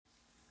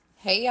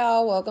Hey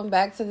y'all, welcome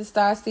back to the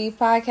Star Steve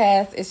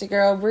podcast. It's your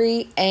girl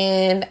Bree,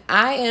 and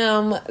I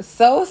am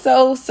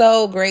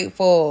so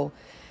grateful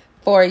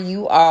for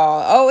you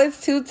all. Oh,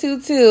 it's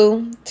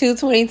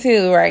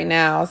 222 right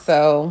now.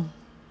 So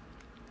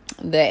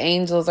the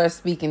angels are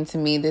speaking to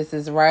me. This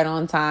is right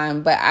on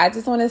time. But I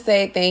just want to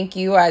say thank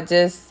you. I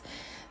just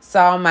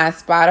saw my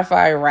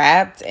Spotify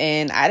Wrapped,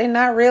 and I did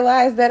not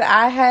realize that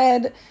I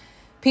had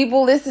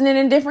people listening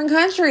in different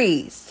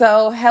countries.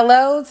 So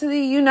hello to the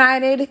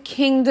United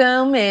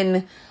Kingdom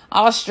and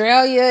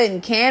Australia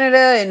and Canada,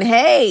 and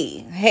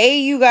hey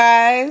you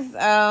guys.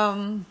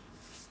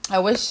 I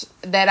wish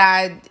that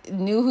I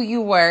knew who you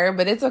were,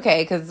 but it's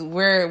okay because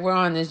we're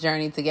on this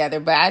journey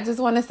together. But I just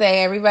want to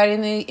say,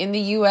 everybody in the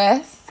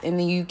US, in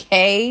the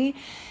UK,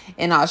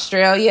 in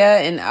Australia,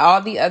 and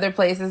all the other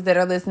places that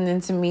are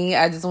listening to me,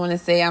 I just want to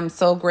say I'm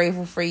so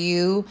grateful for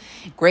you,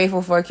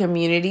 grateful for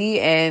community,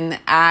 and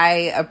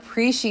I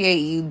appreciate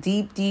you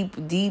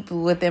deep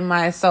within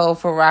my soul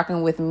for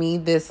rocking with me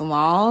this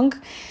long.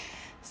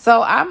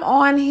 So I'm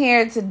on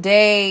here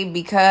today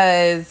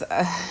because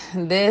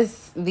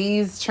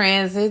these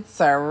transits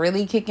are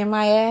really kicking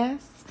my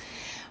ass,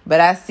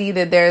 but I see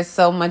that there's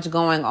so much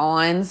going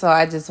on, so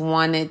I just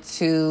wanted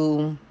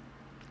to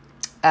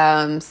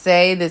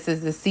say this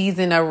is the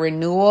season of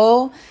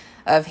renewal,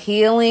 of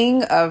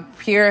healing, of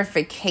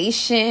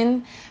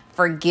purification,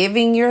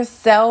 forgiving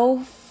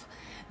yourself.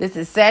 This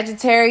is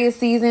Sagittarius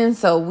season,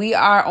 so we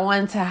are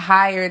on to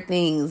higher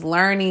things,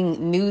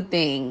 learning new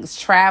things,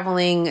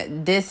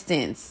 traveling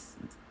distance,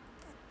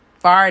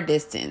 far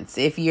distance,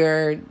 if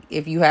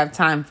you have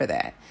time for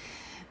that.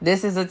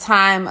 This is a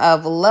time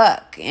of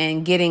luck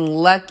and getting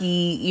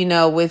lucky,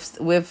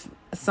 with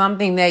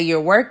something that you're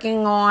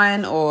working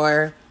on,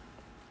 or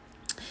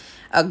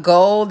a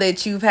goal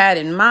that you've had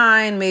in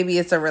mind. Maybe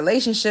it's a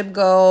relationship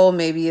goal.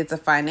 Maybe it's a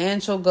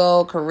financial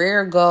goal,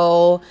 career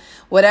goal,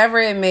 whatever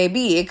it may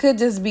be. It could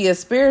just be a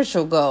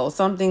spiritual goal,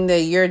 something that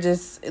you're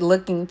just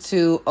looking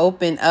to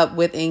open up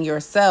within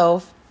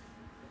yourself.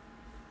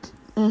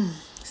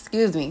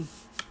 Excuse me.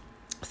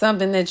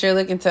 Something that you're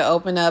looking to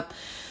open up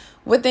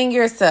within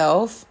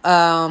yourself.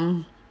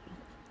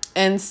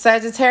 And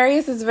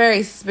Sagittarius is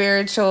very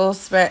spiritual.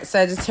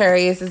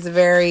 Sagittarius is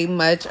very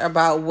much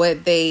about what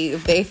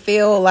if they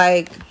feel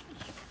like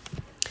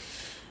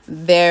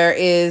there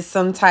is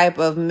some type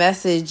of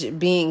message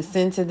being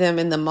sent to them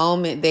in the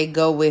moment, they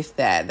go with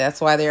that. That's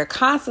why they're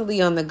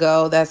constantly on the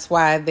go. That's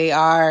why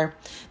their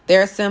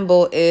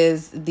symbol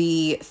is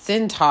the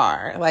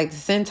centaur. Like the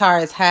centaur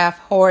is half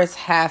horse,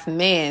 half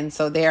man.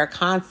 So they are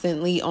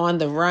constantly on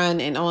the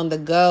run and on the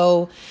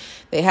go.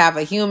 They have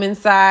a human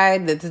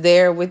side that's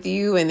there with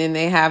you, and then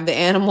they have the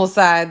animal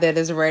side that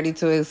is ready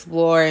to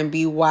explore and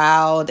be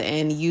wild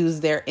and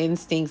use their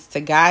instincts to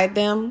guide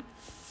them.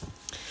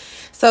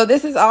 So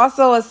this is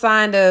also a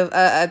sign of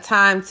a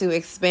time to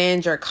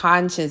expand your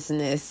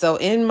consciousness. So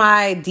in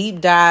my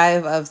deep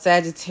dive of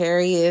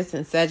Sagittarius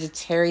and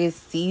Sagittarius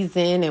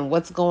season and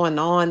what's going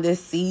on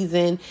this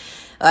season,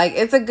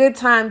 it's a good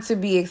time to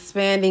be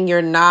expanding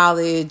your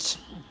knowledge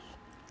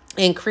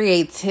and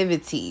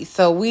creativity.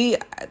 So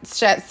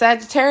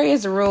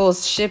Sagittarius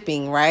rules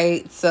shipping,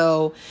 right?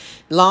 So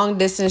long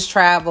distance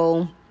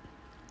travel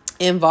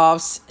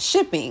involves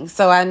shipping.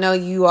 So I know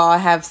you all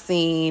have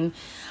seen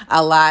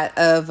a lot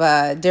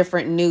of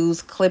different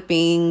news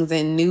clippings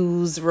and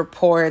news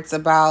reports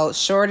about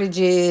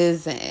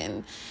shortages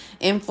and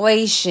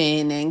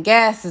inflation, and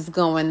gas is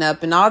going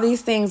up, and all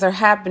these things are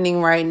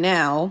happening right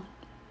now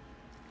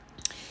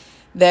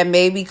that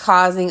may be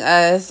causing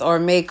us, or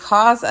may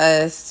cause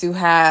us, to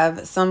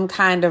have some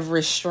kind of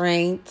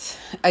restraint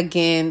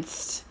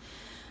against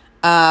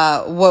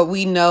what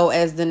we know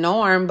as the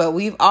norm. But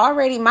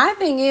my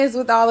thing is,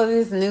 with all of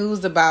this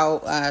news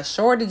about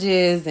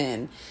shortages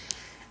and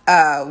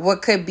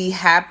what could be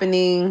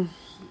happening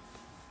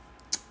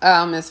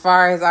as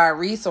far as our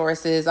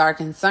resources are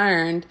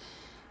concerned,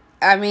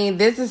 I mean,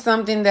 this is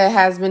something that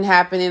has been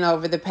happening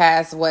over the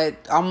past,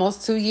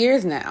 almost 2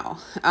 years now.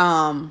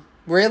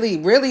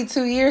 Really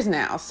 2 years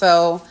now.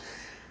 So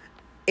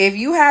if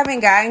you haven't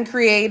gotten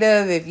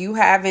creative, if you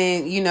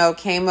haven't,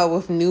 came up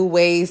with new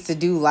ways to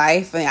do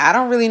life, and I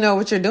don't really know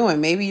what you're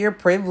doing. Maybe you're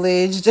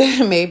privileged.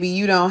 Maybe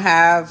you don't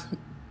have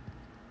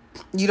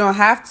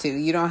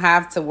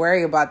to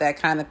worry about that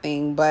kind of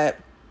thing. But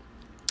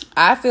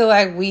I feel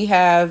like we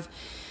have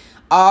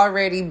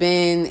already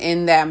been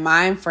in that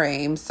mind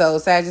frame. So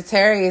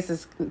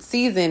Sagittarius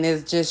season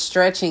is just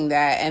stretching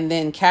that. And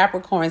then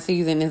Capricorn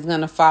season is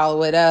going to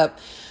follow it up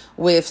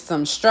with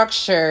some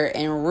structure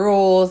and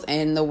rules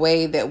and the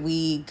way that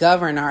we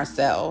govern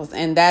ourselves.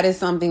 And that is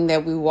something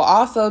that we will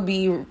also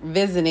be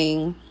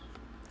visiting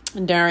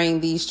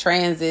during these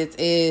transits.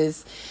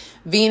 Is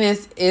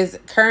Venus is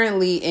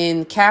currently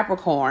in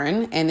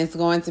Capricorn, and it's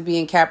going to be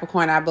in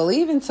Capricorn, I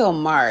believe, until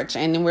March.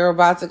 And then we're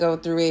about to go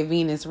through a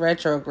Venus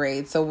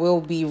retrograde. So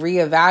we'll be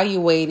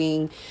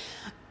reevaluating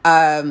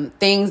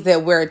things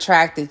that we're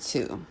attracted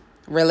to,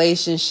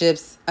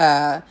 relationships,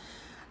 our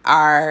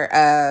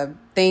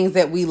things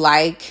that we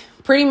like,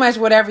 pretty much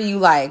whatever you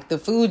like, the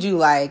food you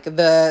like,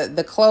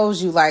 the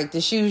clothes you like,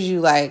 the shoes you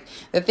like,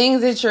 the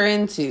things that you're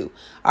into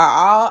are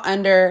all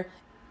under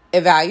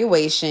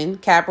evaluation.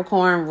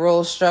 Capricorn,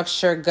 rule,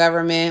 structure,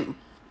 government,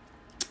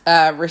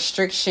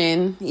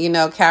 restriction.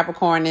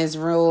 Capricorn is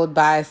ruled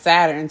by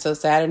Saturn. So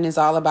Saturn is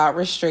all about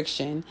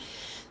restriction.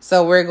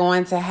 So we're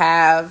going to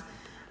have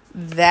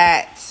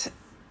that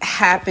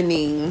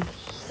happening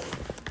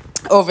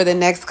over the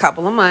next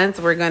couple of months.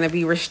 We're going to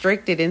be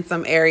restricted in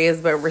some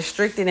areas, but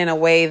restricted in a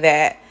way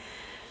that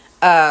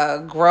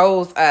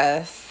grows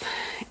us,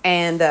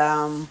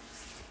 and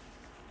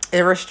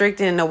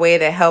restricted in a way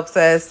that helps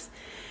us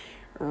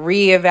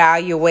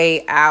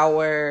reevaluate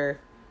our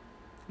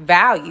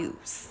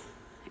values.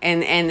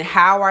 And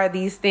how are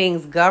these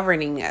things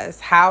governing us?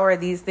 How are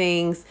these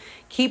things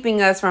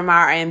keeping us from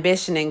our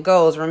ambition and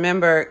goals?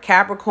 Remember,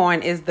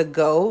 Capricorn is the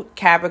goat.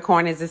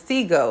 Capricorn is a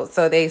sea goat.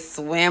 So they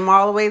swim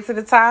all the way to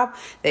the top.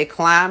 They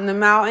climb the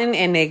mountain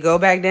and they go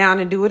back down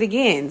and do it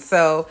again.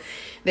 So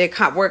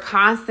we're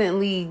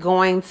constantly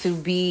going to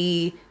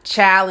be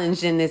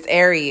challenged in this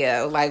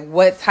area. Like,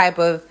 what type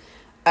of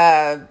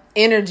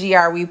energy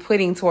are we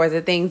putting towards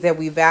the things that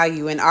we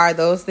value? And are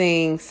those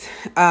things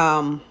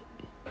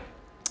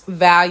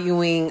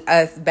valuing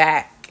us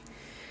back?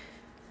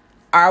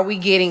 Are we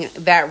getting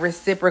that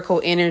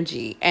reciprocal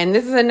energy? And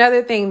this is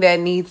another thing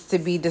that needs to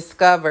be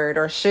discovered,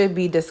 or should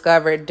be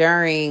discovered,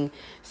 during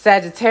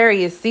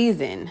Sagittarius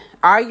season.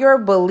 Are your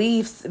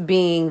beliefs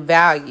being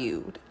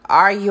valued?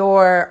 Are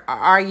your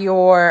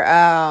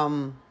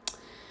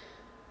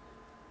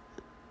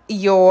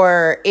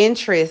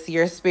interests,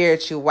 your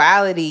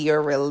spirituality,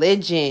 your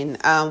religion,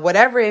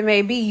 whatever it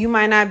may be? You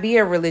might not be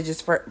a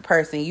religious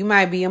person. You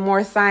might be a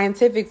more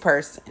scientific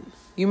person.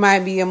 You might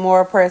be a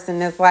more person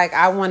that's like,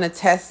 I want to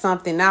test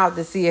something out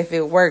to see if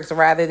it works,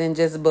 rather than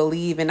just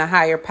believe in a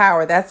higher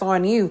power. That's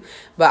on you.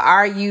 But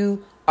are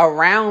you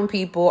around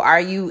people?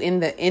 Are you in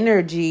the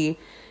energy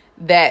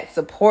that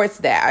supports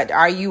that?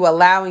 Are you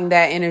allowing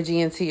that energy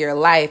into your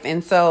life?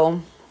 And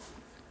so,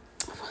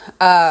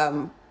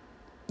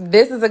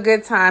 this is a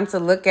good time to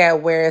look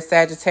at where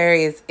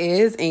Sagittarius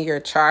is in your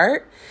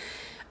chart.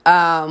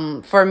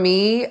 For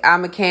me,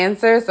 I'm a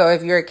Cancer. So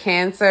if you're a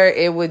Cancer,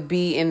 it would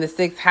be in the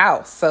 6th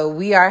house. So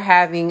we are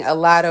having a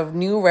lot of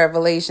new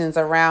revelations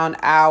around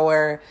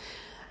our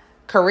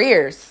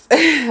careers,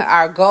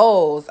 our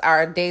goals,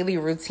 our daily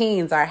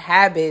routines, our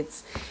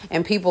habits,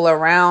 and people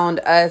around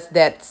us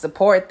that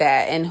support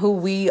that, and who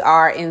we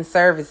are in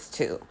service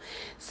to.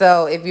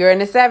 So if you're in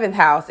the 7th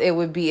house, it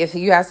would be, if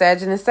you have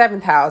Sag in the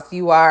 7th house,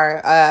 you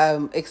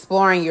are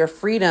exploring your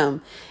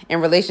freedom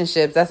in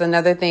relationships. That's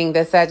another thing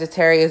that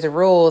Sagittarius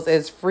rules,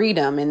 is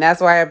freedom. And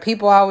that's why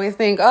people always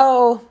think,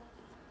 oh,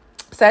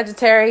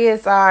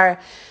 Sagittarius are,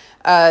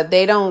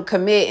 they don't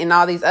commit and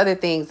all these other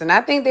things. And I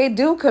think they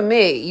do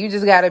commit. You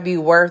just got to be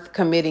worth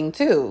committing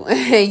to.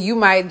 You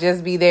might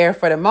just be there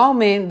for the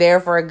moment, there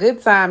for a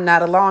good time,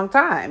 not a long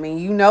time. And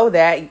you know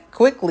that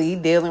quickly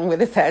dealing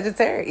with a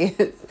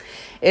Sagittarius.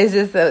 It's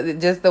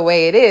just the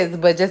way it is.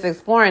 But just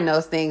exploring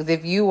those things.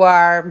 If you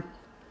have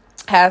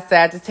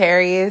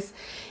Sagittarius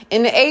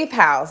in the 8th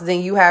house,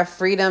 then you have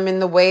freedom in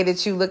the way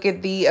that you look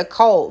at the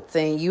occult,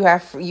 and you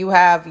have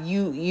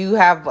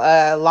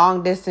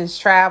long distance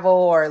travel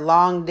or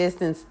long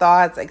distance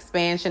thoughts,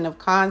 expansion of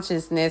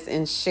consciousness,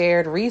 and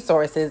shared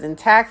resources and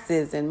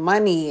taxes and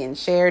money and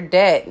shared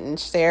debt and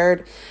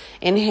shared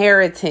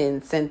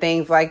inheritance and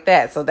things like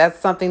that. So that's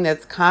something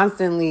that's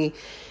constantly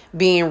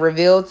being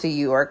revealed to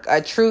you, or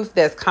a truth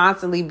that's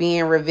constantly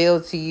being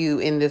revealed to you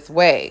in this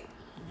way.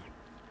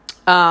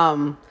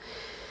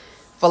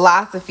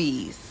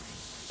 Philosophies,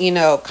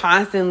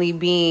 constantly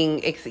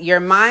your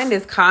mind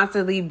is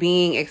constantly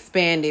being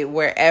expanded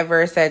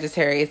wherever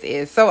Sagittarius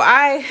is. So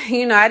I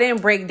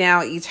didn't break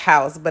down each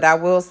house, but I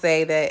will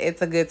say that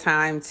it's a good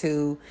time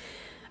to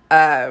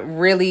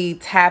really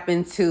tap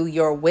into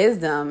your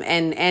wisdom.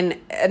 And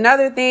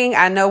another thing,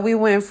 I know we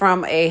went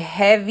from a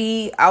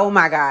heavy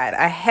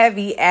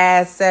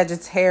ass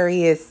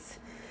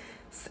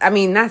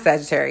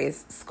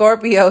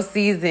Scorpio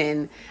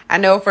season. I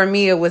know for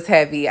me it was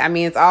heavy.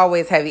 It's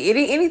always heavy.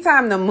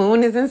 Anytime the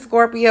moon is in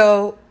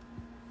Scorpio,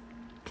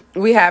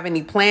 we have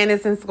any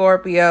planets in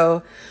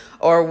Scorpio,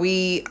 or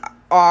we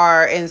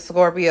are in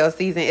Scorpio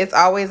season, it's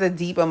always a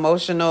deep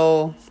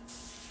emotional,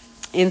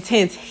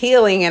 intense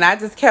healing. And I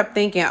just kept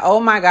thinking, oh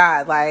my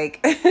God, like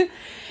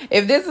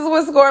if this is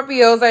what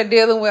Scorpios are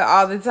dealing with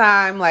all the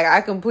time, like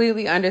I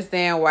completely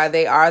understand why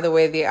they are the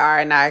way they are.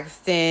 And I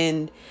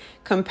extend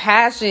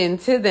compassion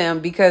to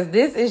them, because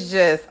this is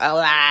just a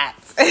lot.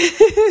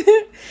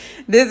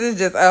 This is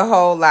just a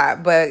whole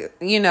lot. But,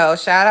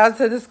 shout out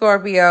to the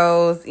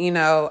Scorpios.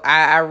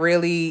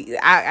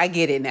 I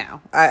get it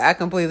now. I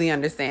completely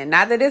understand.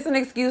 Not that it's an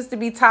excuse to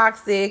be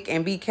toxic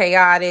and be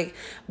chaotic,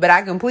 but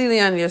I completely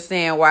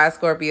understand why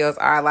Scorpios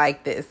are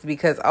like this.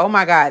 Because, oh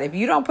my God, if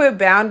you don't put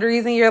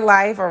boundaries in your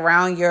life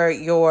around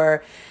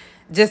your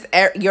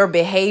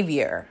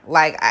behavior,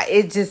 like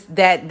it just,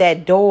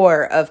 that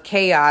door of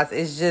chaos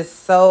is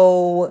just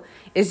so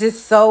it's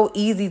just so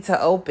easy to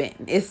open.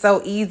 It's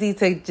so easy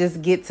to just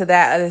get to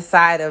that other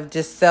side of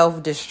just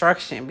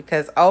self-destruction,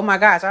 because, oh my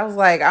gosh, I was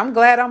like, I'm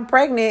glad I'm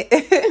pregnant.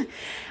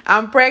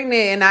 I'm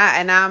pregnant,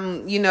 and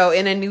I'm,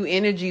 in a new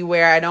energy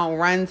where I don't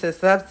run to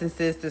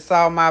substances to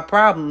solve my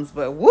problems.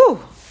 But woo,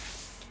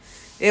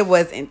 it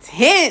was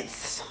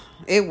intense.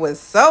 It was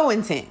so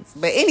intense.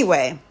 But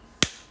anyway,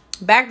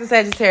 back to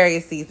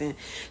Sagittarius season.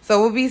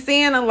 So we'll be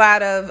seeing a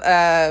lot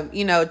of,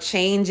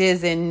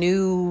 changes and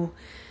new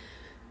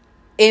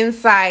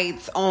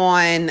insights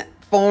on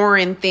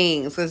foreign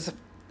things, because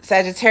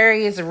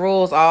Sagittarius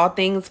rules all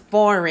things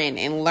foreign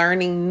and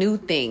learning new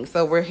things.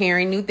 So we're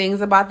hearing new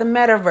things about the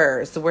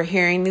metaverse. We're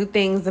hearing new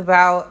things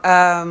about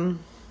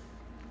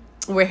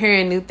we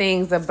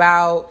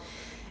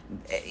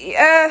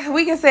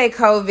can say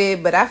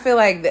COVID, but I feel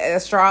like the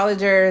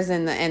astrologers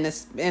and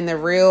the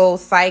real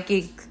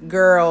psychic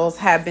girls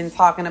have been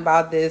talking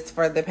about this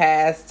for the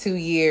past 2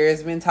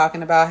 years. Been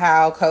talking about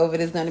how COVID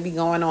is going to be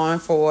going on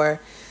for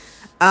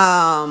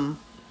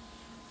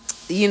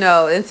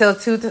until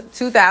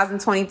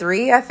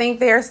 2023, I think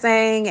they're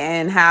saying,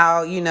 and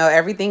how,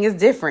 everything is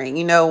different.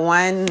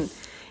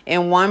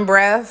 In one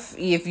breath,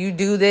 if you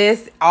do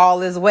this,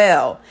 all is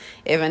well.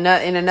 If in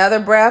another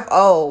breath,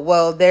 oh,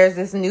 well, there's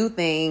this new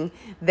thing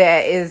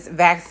that is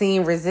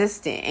vaccine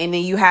resistant, and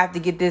then you have to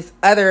get this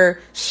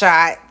other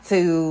shot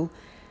to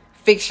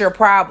fix your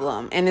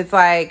problem. And it's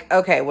like,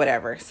 okay,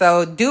 whatever.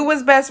 So do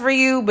what's best for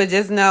you, but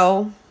just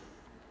know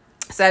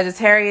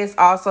Sagittarius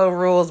also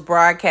rules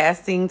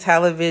broadcasting,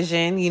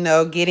 television,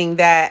 getting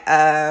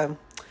that,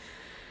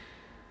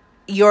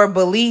 your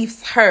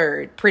beliefs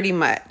heard, pretty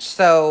much.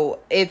 So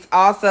it's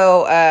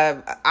also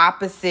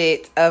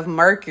opposite of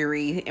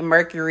Mercury. And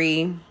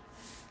Mercury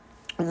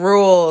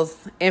rules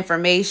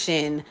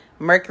information.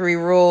 Mercury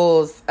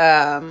rules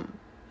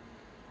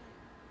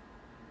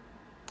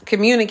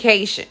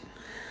communication.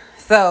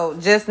 So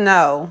just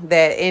know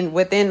that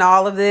within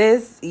all of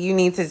this, you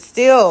need to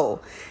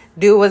still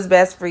do what's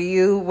best for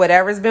you.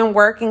 Whatever's been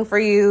working for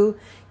you,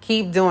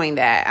 keep doing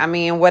that. I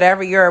mean,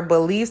 whatever your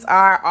beliefs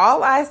are,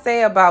 all I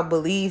say about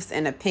beliefs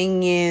and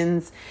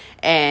opinions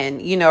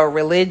and,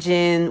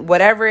 religion,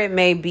 whatever it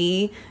may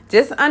be,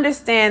 just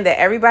understand that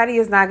everybody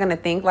is not going to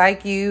think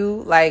like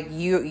you. Like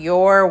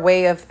your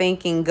way of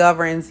thinking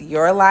governs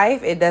your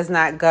life. It does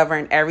not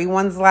govern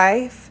everyone's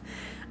life.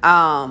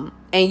 And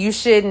you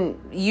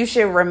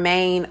should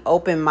remain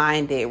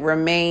open-minded,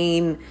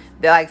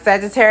 like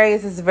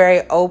Sagittarius is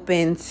very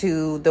open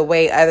to the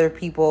way other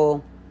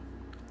people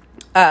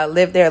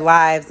live their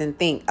lives and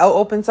think.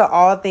 Open to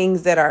all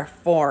things that are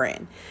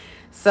foreign.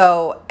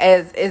 So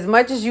as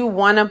much as you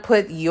want to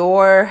put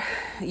your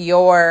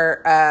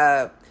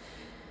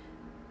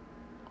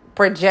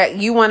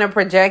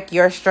project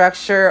your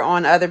structure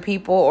on other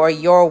people, or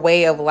your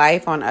way of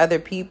life on other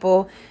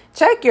people,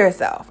 check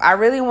yourself. I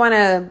really want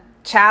to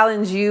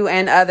challenge you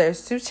and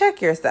others to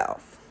check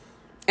yourself.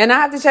 And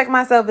I have to check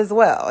myself as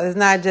well. I'm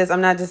not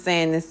just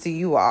saying this to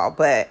you all,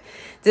 but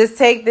just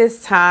take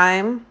this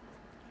time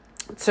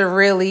to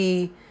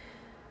really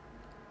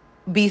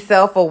be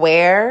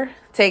self-aware.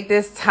 Take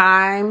this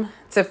time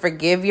to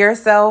forgive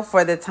yourself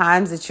for the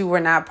times that you were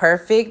not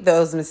perfect,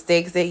 those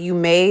mistakes that you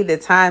made, the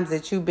times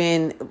that you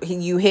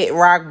hit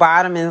rock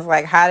bottom, and it's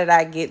like, how did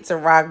I get to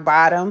rock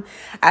bottom?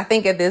 I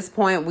think at this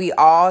point we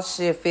all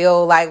should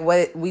feel like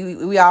what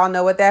we all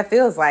know what that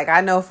feels like. I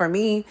know for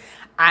me,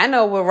 I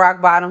know what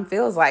rock bottom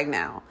feels like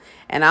now.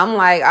 And I'm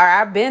like,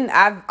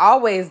 I've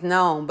always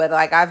known, but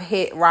like I've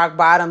hit rock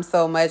bottom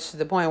so much to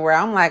the point where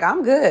I'm like,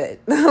 I'm good.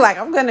 Like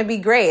I'm going to be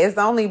great. It's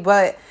only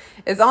one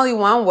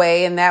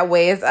way, and that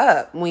way is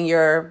up when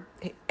you're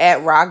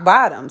at rock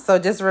bottom. So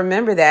just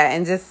remember that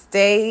and just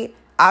stay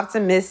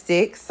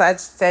optimistic.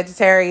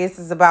 Sagittarius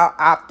is about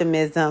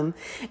optimism.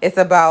 It's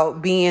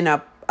about being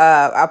a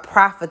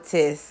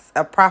prophetess,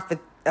 a prophet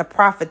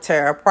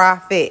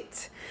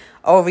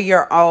over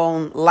your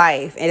own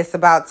life. And it's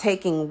about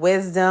taking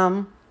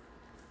wisdom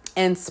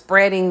and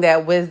spreading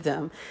that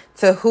wisdom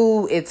to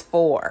who it's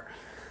for.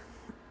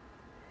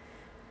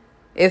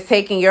 It's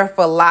taking your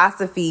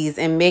philosophies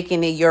and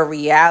making it your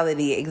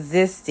reality,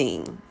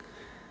 existing,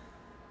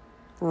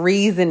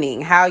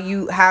 reasoning, how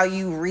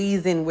you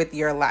reason with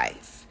your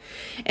life.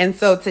 And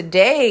so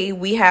today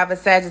we have a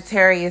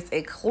Sagittarius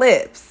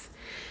eclipse.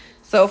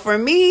 So for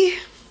me,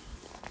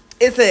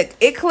 it's an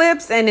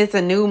eclipse and it's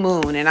a new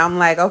moon. And I'm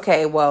like,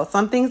 okay, well,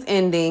 something's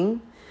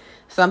ending.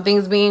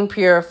 Something's being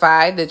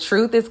purified. The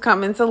truth is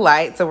coming to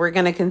light. So we're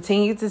going to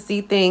continue to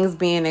see things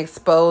being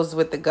exposed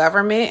with the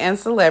government and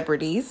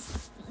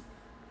celebrities.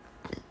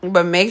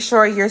 But make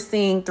sure you're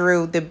seeing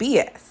through the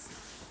BS.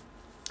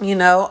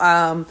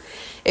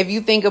 If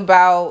you think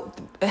about,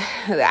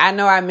 I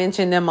know I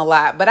mentioned them a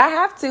lot, but I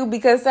have to,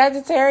 because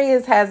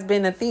Sagittarius has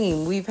been a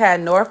theme. We've had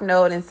North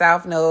Node and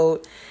South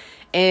Node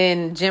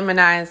in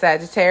Gemini and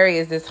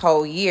Sagittarius this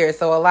whole year.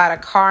 So a lot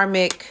of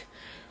karmic,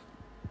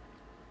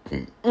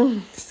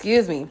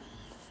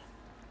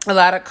 a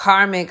lot of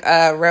karmic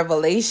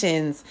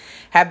revelations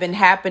have been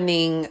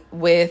happening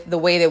with the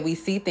way that we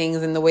see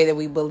things and the way that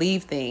we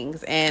believe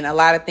things. And a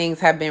lot of things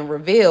have been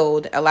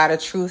revealed. A lot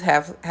of truth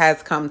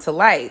has come to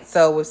light.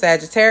 So with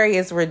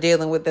Sagittarius, we're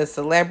dealing with the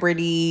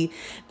celebrity,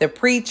 the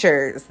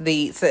preachers,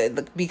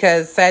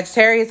 because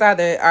Sagittarius are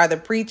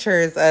the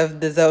preachers of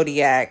the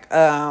zodiac.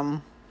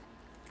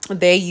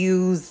 They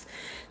use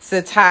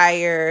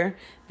satire.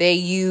 They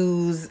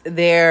use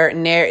their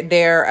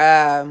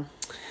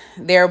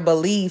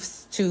beliefs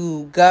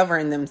to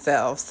govern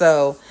themselves.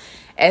 So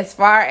as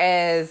far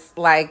as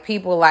like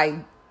people like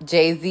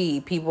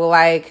Jay-Z, people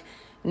like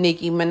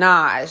Nicki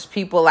Minaj,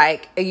 people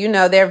like,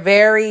 they're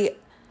very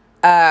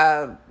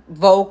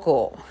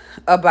vocal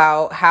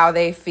about how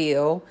they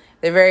feel.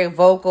 They're very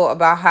vocal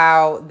about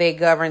how they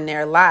govern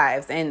their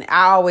lives. And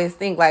I always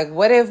think, like,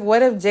 what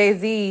if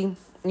Jay-Z,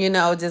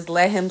 just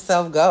let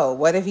himself go?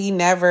 What if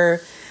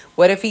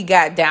he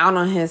got down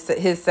on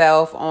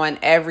himself on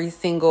every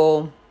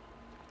single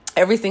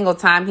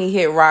time he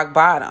hit rock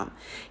bottom?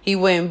 He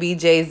wouldn't be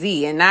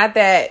Jay-Z. And not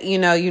that, you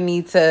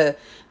need to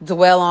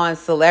dwell on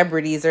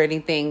celebrities or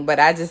anything, but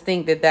I just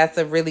think that that's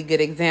a really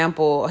good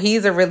example.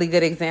 He's a really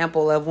good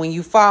example of when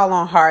you fall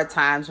on hard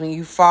times, when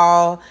you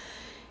fall,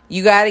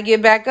 you got to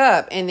get back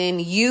up and then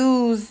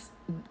use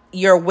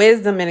your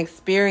wisdom and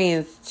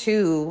experience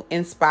to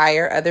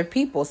inspire other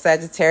people.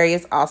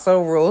 Sagittarius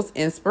also rules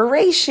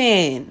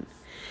inspiration.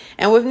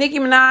 And with Nicki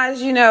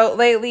Minaj,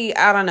 lately,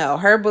 I don't know,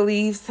 her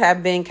beliefs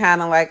have been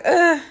kind of like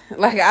I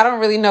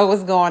don't really know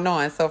what's going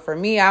on. So for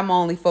me, I'm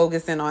only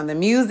focusing on the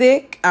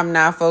music. I'm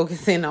not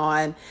focusing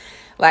on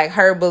like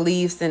her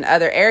beliefs in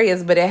other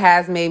areas, but it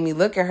has made me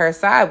look at her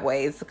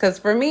sideways. Because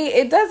for me,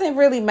 it doesn't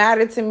really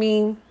matter to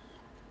me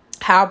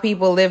how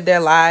people live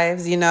their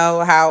lives,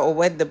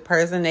 what the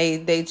person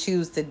they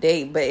choose to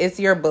date. But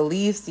it's your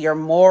beliefs, your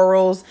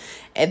morals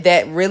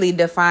that really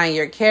define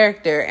your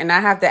character. And I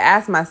have to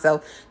ask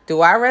myself,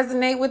 do I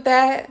resonate with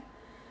that?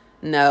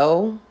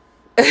 No.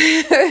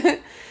 I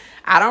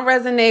don't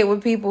resonate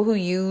with people who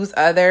use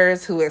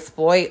others, who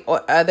exploit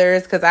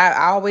others, because I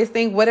always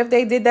think, what if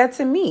they did that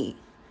to me?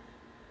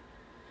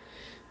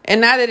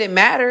 And not that it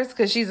matters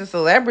because she's a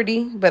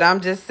celebrity, but I'm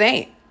just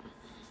saying.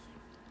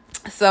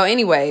 So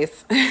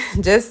anyways,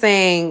 just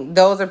saying,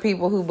 those are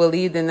people who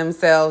believed in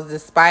themselves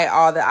despite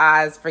all the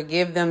odds,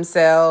 forgive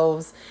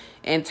themselves,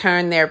 and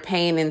turn their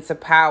pain into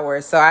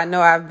power. So I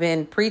know I've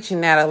been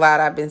preaching that a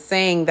lot. I've been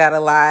saying that a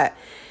lot.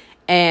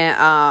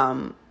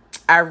 And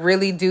I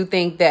really do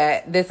think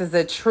that this is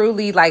a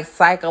truly like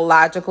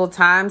psychological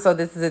time. So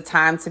this is a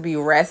time to be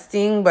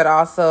resting, but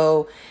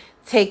also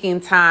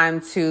taking time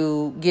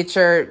to get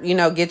your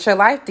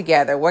life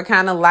together. What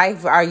kind of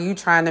life are you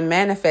trying to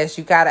manifest?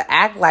 You got to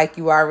act like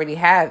you already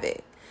have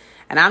it.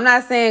 And I'm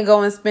not saying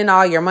go and spend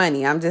all your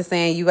money. I'm just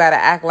saying you got to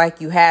act like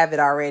you have it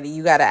already.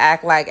 You got to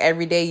act like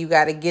every day you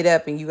got to get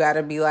up and you got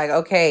to be like,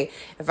 okay,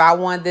 if I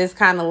want this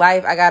kind of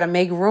life, I got to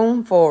make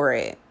room for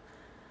it.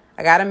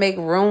 I got to make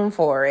room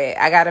for it.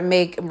 I got to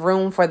make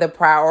room for the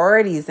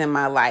priorities in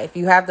my life.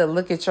 You have to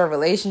look at your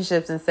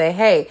relationships and say,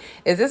 hey,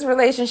 is this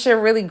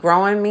relationship really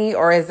growing me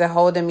or is it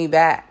holding me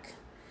back?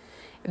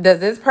 Does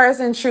this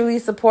person truly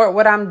support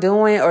what I'm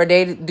doing, or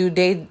do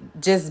they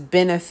just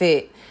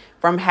benefit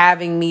from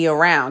having me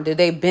around? Do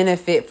they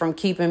benefit from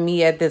keeping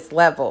me at this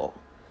level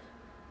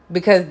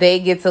because they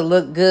get to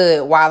look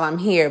good while I'm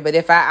here? But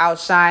if I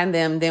outshine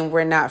them, then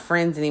we're not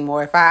friends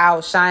anymore. If I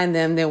outshine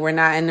them, then we're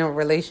not in a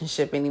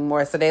relationship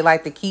anymore. So they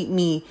like to keep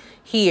me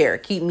here,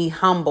 keep me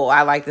humble.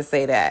 I like to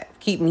say that.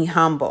 Keep me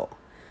humble.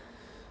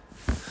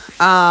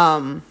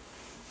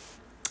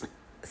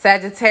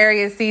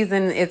 Sagittarius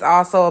season is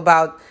also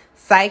about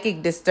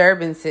psychic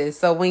disturbances.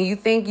 So when you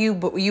think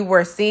you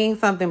were seeing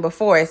something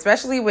before,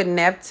 especially with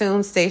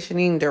Neptune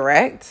stationing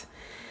direct,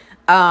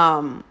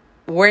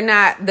 we're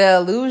not, the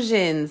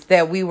illusions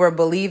that we were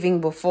believing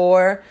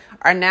before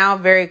are now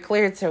very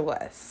clear to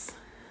us.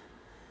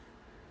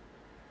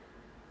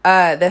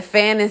 The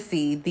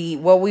fantasy,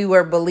 what we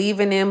were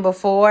believing in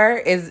before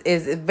is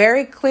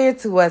very clear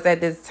to us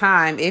at this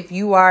time. If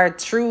you are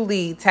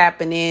truly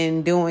tapping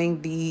in,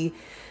 doing the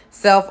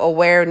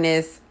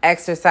self-awareness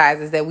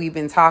exercises that we've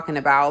been talking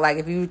about, like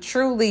if you've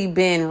truly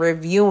been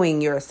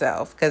reviewing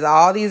yourself, because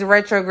all these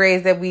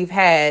retrogrades that we've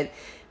had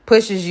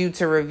pushes you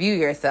to review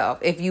yourself.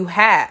 If you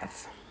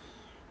have,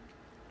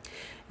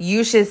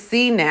 you should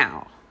see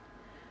now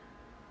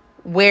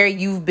where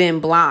you've been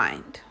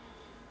blind.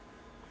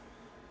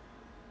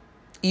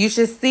 You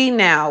should see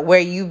now where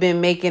you've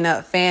been making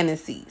up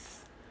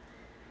fantasies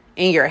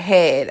in your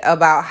head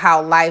about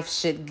how life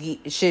should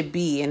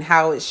be and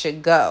how it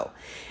should go.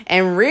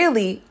 And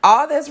really,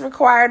 all that's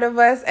required of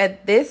us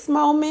at this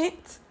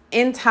moment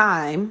in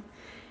time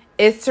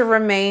is to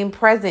remain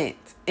present,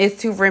 is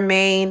to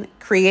remain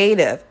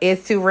creative,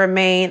 is to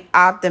remain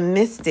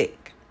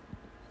optimistic,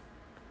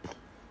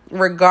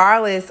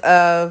 regardless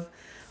of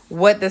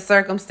what the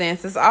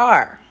circumstances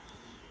are.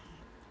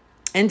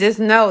 And just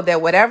know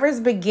that whatever's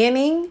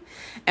beginning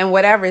and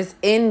whatever's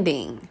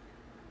ending,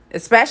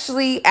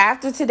 especially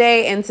after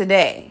today and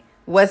today,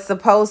 was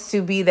supposed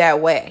to be that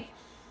way.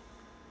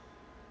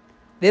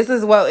 This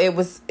is what it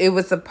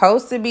was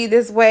supposed to be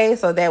this way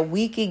so that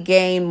we could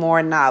gain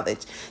more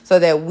knowledge, so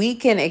that we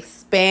can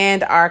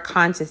expand our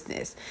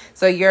consciousness.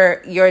 So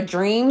your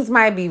dreams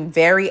might be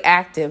very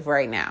active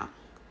right now.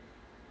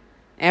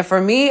 And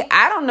for me,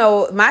 I don't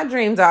know, my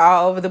dreams are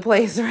all over the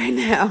place right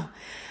now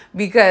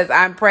because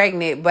I'm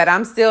pregnant, but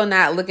I'm still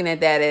not looking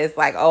at that as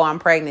like, oh, I'm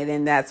pregnant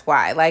and that's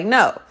why. Like,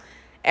 no.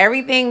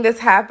 Everything that's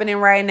happening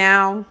right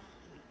now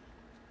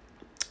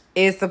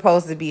is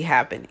supposed to be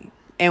happening.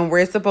 And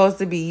we're supposed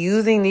to be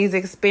using these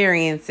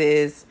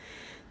experiences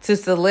to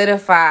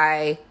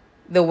solidify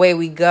the way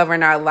we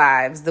govern our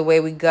lives, the way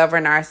we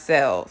govern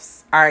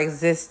ourselves, our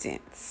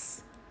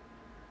existence.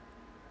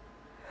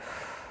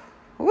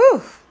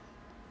 Woo.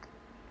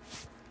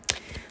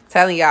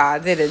 Telling y'all, I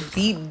did a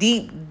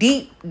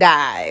deep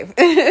dive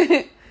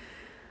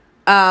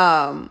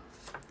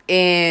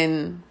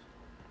in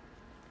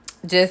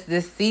just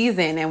this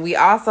season. And we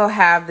also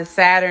have the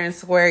Saturn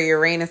square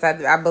Uranus.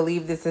 I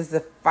believe this is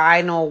the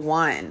final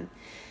one.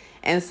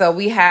 And so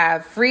we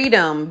have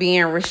freedom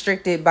being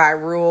restricted by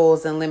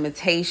rules and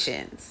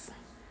limitations.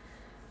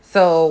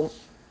 So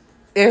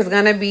there's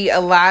going to be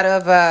a lot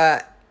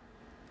of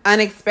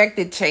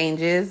unexpected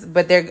changes,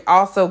 but they're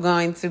also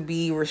going to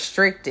be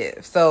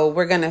restrictive. So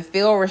we're going to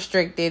feel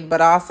restricted,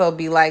 but also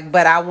be like,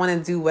 but I want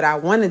to do what I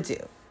want to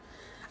do.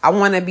 I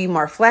want to be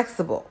more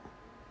flexible.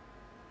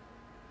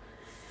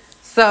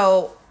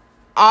 So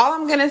all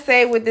I'm going to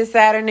say with this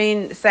Saturn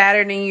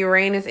and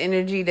Uranus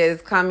energy that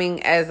is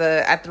coming as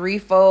a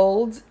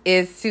threefold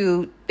is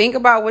to think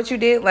about what you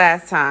did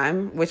last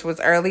time, which was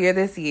earlier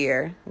this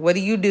year. What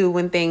do you do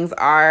when things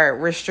are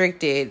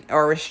restricted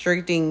or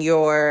restricting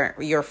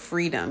your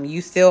freedom?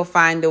 You still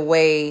find a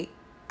way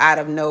out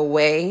of no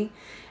way,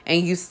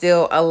 and you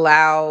still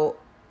allow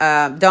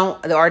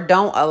don't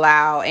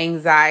allow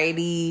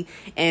anxiety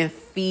and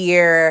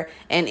fear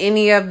and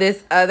any of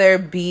this other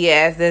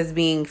BS that's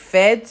being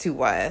fed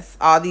to us,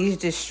 all these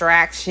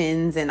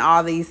distractions and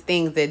all these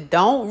things that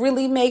don't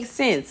really make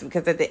sense,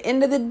 because at the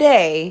end of the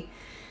day,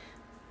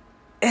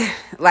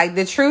 like,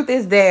 the truth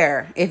is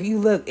there. If you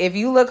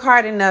look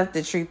hard enough,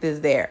 the truth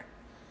is there.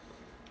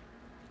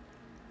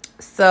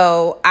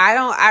 So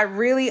I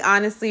really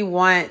honestly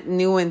want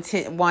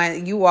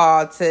you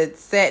all to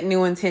set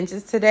new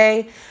intentions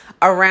today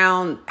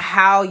around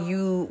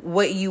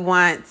what you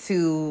want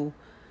to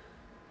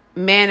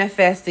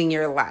manifest in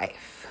your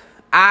life.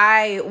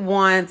 I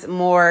want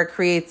more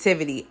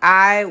creativity.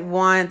 I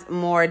want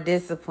more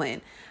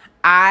discipline.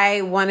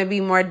 I want to be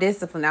more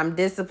disciplined. I'm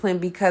disciplined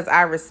because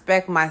I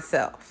respect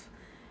myself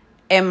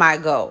and my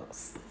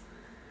goals.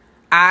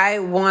 I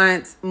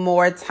want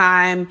more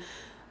time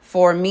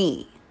for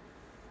me.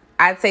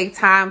 I take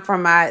time for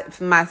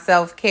my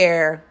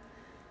self-care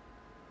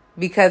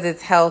because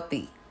it's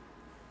healthy.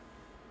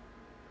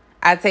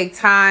 I take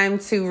time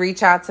to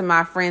reach out to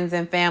my friends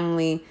and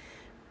family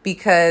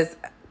because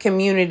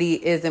community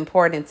is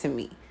important to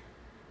me.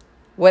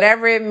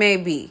 Whatever it may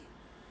be.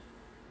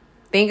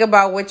 Think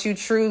about what you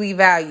truly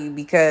value,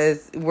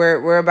 because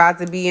we're about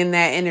to be in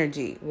that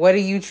energy. What do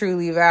you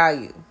truly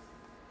value?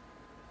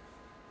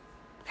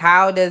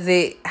 How does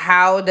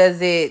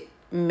it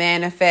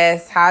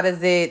manifest? How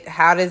does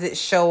it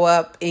show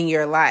up in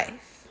your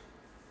life?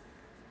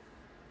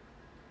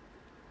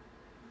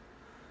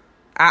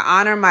 I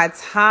honor my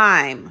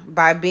time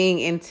by being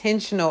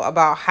intentional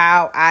about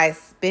how I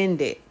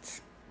spend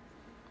it.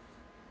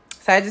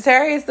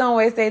 Sagittarius don't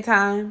waste their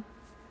time.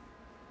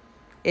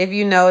 If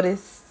you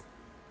notice,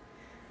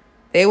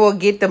 they will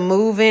get the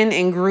moving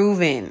and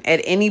grooving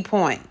at any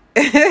point.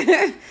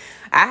 I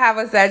have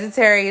a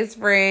Sagittarius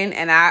friend,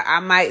 and I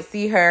might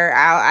see her.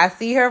 I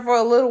see her for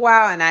a little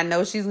while, and I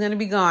know she's going to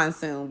be gone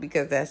soon,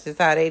 because that's just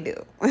how they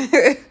do.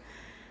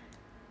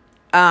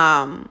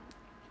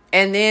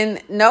 And then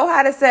know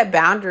how to set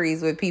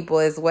boundaries with people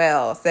as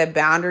well. Set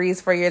boundaries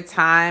for your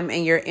time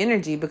and your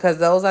energy, because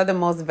those are the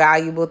most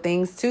valuable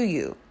things to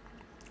you.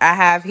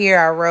 I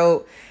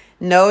wrote,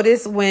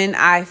 notice when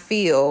I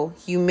feel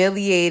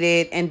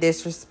humiliated and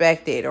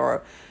disrespected,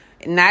 or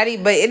not,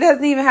 but it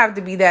doesn't even have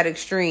to be that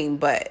extreme.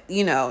 But,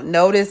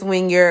 notice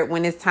when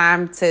it's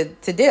time to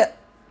dip.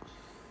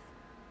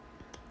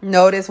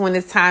 Notice when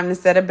it's time to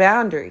set a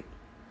boundary.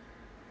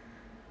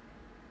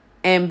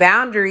 And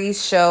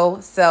boundaries show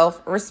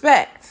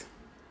self-respect.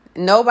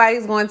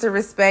 Nobody's going to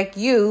respect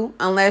you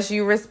unless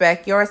you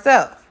respect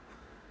yourself.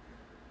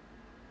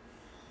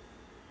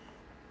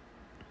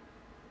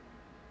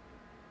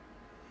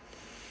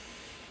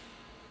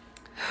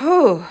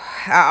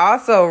 I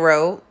also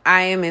wrote,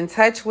 I am in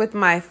touch with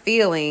my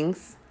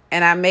feelings,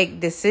 and I make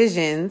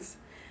decisions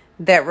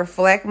that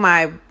respect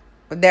my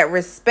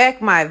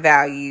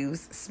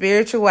values,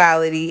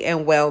 spirituality,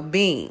 and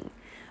well-being,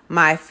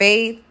 my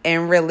faith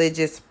and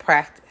religious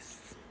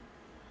practice.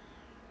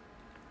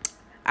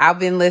 I've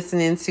been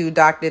listening to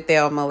Dr.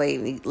 Thelma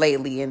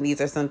lately, and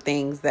these are some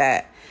things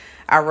that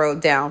I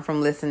wrote down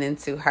from listening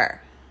to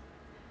her.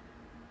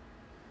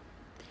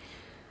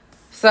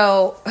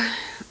 So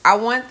I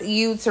want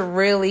you to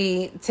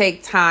really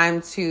take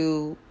time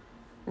to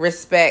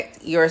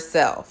respect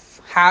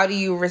yourself. How do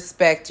you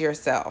respect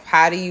yourself?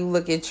 How do you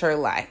look at your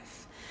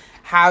life?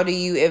 How do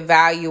you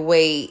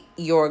evaluate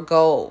your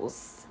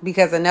goals?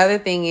 Because another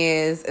thing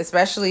is,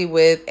 especially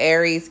with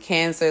Aries,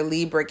 Cancer,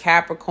 Libra,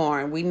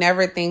 Capricorn, we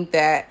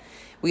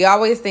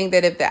always think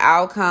that if the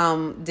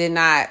outcome did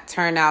not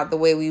turn out the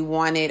way we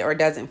wanted or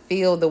doesn't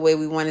feel the way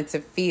we wanted to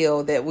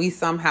feel, that we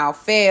somehow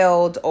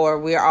failed, or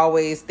we're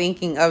always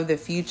thinking of the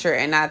future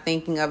and not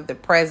thinking of the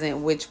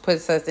present, which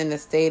puts us in a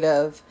state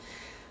of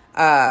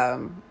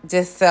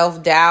just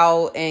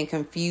self-doubt and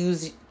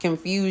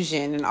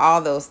confusion and all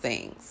those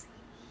things.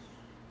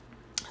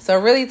 So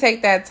really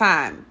take that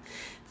time.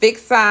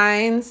 Fixed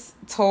signs,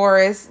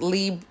 Taurus,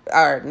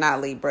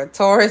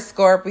 Taurus,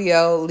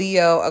 Scorpio,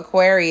 Leo,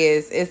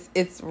 Aquarius.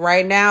 It's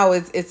right now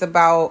it's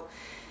about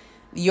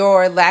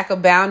your lack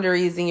of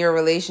boundaries in your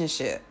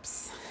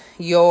relationships,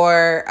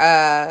 your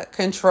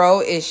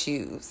control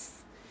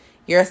issues,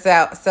 your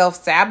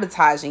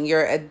self-sabotaging,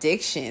 your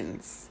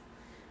addictions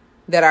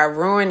that are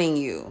ruining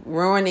you,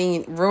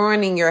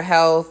 ruining your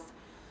health,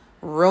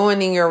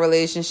 ruining your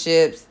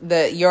relationships,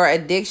 your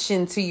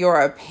addiction to your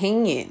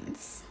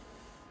opinions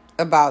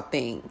about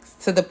things,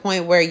 to the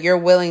point where you're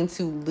willing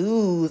to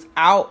lose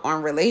out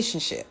on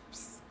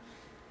relationships.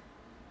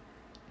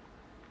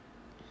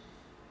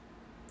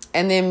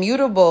 And then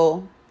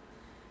mutable,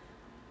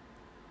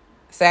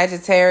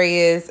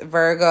 Sagittarius,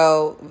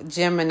 Virgo,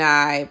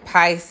 Gemini,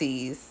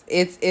 Pisces.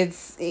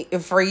 It's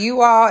for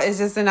you all, it's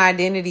just an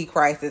identity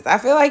crisis. I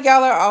feel like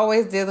y'all are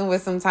always dealing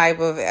with some type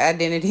of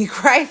identity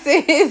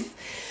crisis.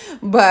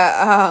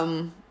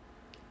 But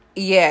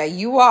yeah,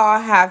 you all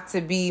have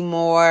to be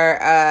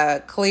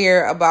more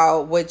clear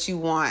about what you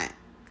want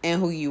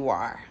and who you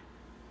are.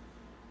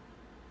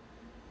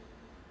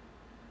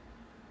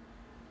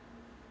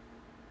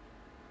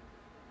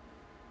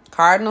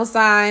 Cardinal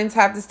signs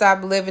have to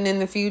stop living in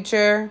the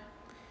future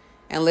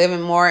and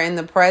living more in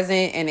the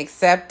present, and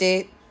accept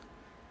it,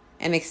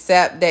 and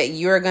accept that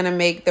you're going to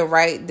make the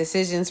right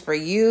decisions for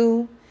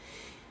you.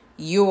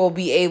 You will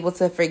be able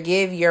to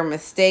forgive your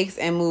mistakes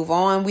and move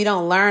on. We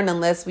don't learn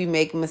unless we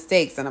make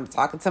mistakes. And I'm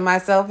talking to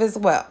myself as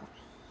well.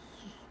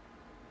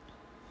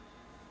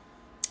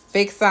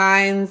 Fixed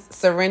signs,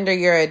 surrender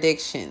your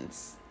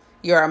addictions,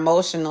 your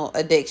emotional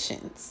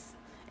addictions.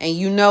 And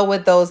you know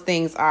what those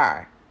things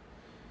are.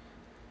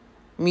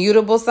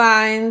 Mutable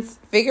signs,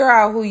 figure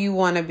out who you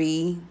want to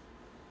be.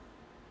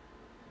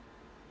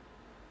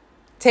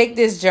 Take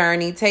this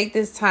journey, take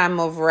this time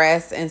of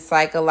rest and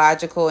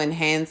psychological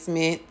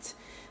enhancement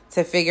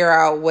to figure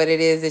out what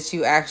it is that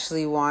you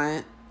actually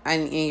want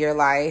in your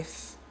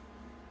life.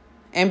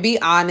 And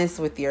be honest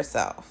with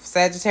yourself.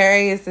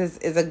 Sagittarius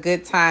is a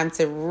good time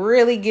to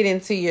really get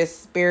into your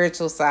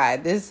spiritual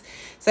side. This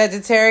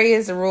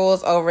Sagittarius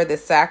rules over the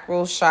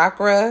sacral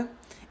chakra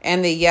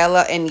and the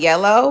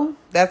yellow.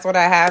 That's what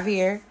I have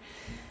here.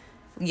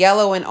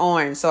 Yellow and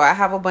orange. So I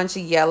have a bunch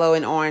of yellow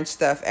and orange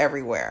stuff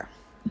everywhere.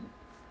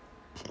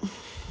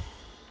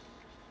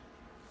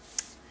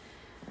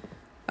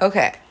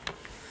 Okay.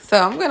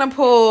 So I'm going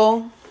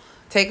to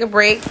take a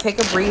break, take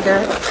a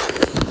breather.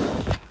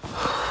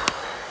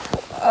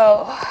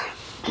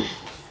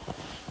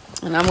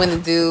 And I'm going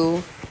to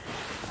do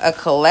a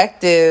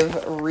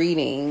collective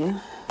reading.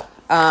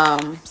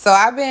 So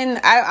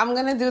I'm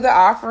going to do the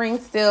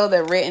offerings still,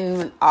 the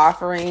written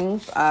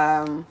offerings.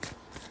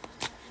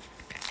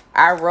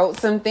 I wrote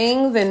some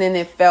things and then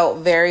it felt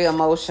very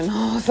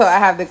emotional. So I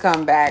have to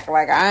come back.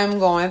 Like, I'm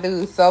going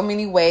through so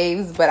many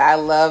waves, but I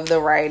love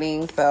the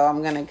writing. So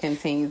I'm going to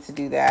continue to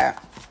do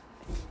that.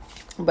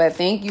 But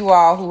thank you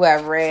all who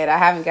have read. I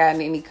haven't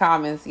gotten any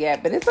comments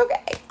yet, but it's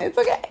okay. It's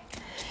okay.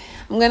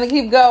 I'm going to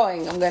keep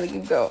going.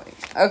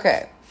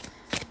 Okay.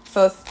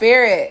 So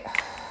Spirit,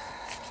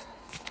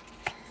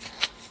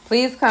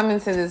 please come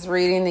into this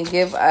reading and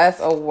give us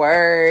a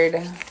word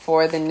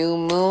for the new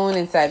moon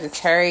in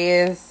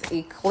Sagittarius,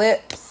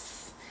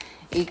 eclipse.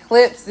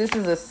 Eclipse, this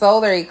is a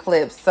solar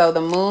eclipse, so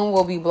the moon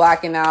will be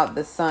blocking out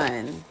the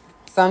sun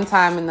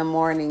sometime in the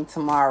morning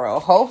tomorrow.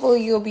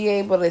 Hopefully you'll be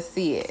able to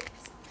see it.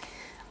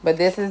 But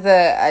this is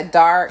a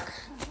dark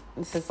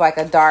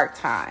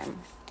time.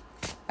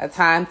 A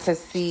time to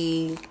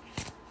see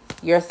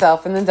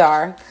yourself in the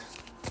dark,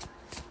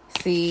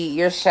 see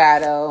your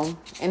shadow,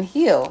 and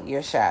heal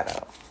your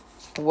shadow.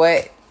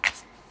 What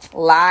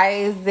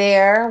lies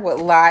there, what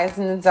lies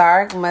in the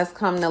dark must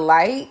come to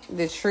light.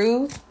 The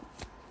truth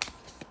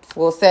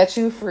will set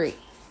you free.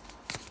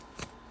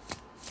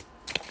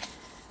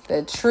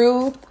 The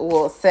truth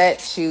will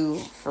set you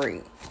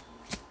free.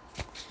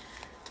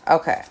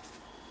 Okay.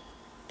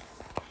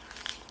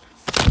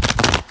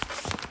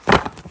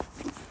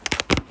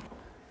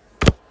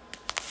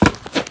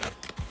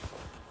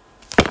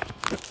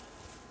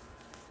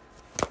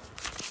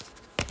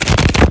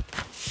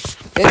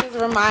 This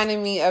is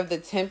reminding me of the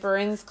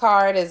Temperance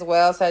card as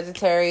well,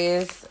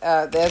 Sagittarius.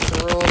 That's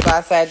ruled by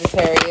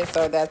Sagittarius,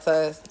 or that's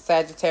a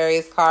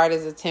Sagittarius card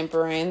is a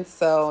Temperance.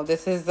 So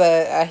this is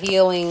a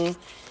healing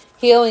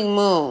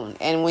moon.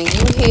 And when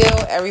you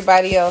heal,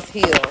 everybody else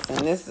heals.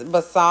 And this is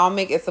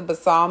balsamic. It's a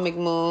balsamic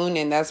moon,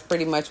 and that's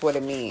pretty much what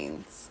it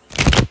means.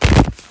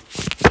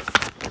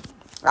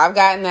 I've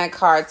gotten that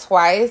card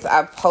twice.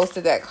 I've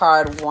posted that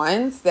card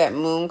once, that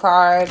moon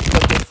card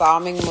with the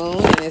psalming moon,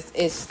 and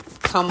it's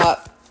come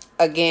up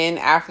again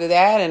after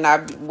that, and I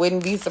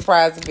wouldn't be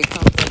surprised if it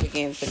comes up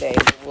again today.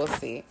 We'll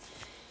see.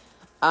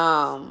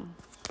 I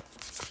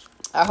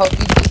hope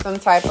you do some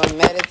type of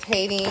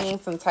meditating,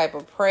 some type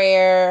of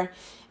prayer.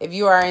 If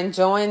you are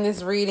enjoying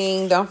this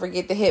reading, don't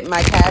forget to hit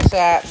my Cash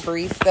App,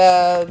 Bree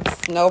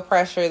Stubbs. No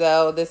pressure,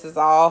 though. This is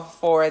all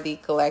for the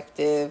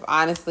collective.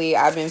 Honestly,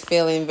 I've been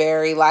feeling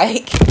very,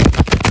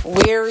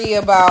 weary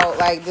about,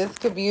 this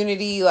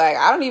community.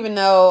 I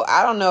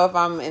don't know if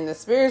I'm in the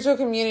spiritual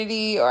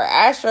community or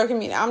astro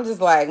community. I'm just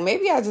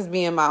maybe I just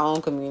be in my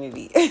own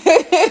community. Because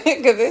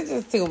it's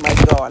just too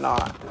much going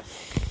on.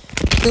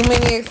 Too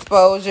many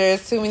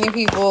exposures, too many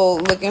people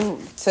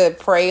looking to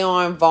prey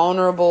on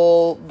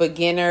vulnerable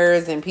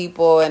beginners and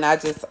people, and I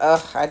just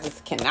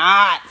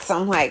cannot.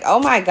 So I'm oh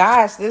my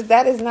gosh,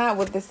 that is not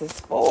what this is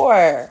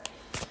for.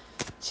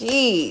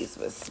 Jeez,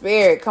 but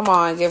Spirit, come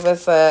on, give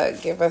us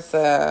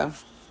a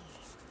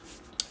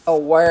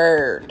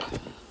word.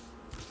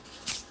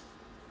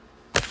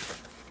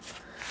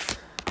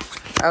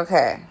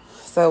 Okay,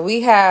 so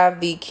we have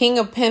the King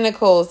of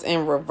Pentacles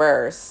in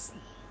reverse.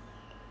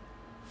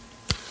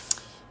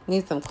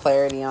 Need some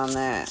clarity on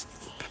that.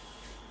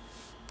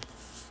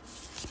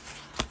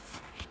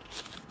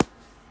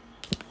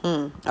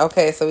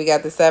 Okay, so we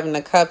got the Seven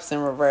of Cups in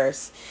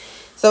reverse.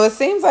 So it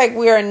seems like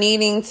we are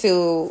needing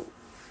to...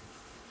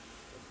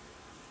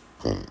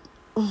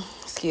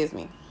 Excuse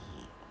me.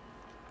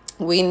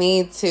 We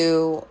need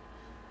to...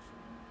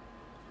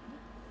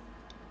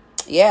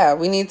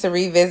 we need to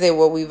revisit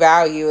what we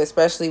value,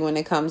 especially when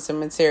it comes to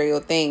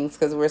material things,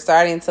 because we're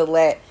starting to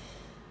let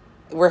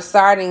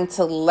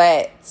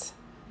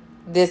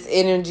this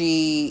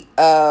energy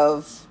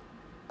of,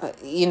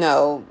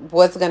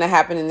 what's going to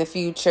happen in the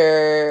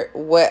future,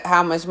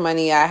 how much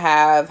money I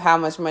have, how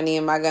much money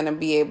am I going to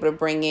be able to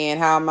bring in,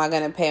 how am I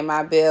going to pay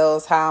my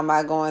bills, how am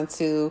I going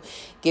to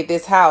get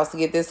this house,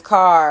 get this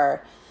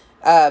car,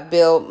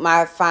 build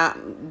my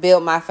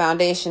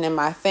foundation in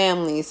my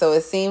family. So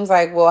it seems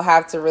like we'll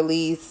have to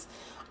release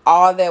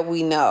all that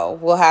we know.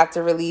 We'll have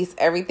to release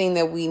everything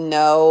that we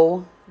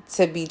know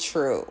to be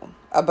true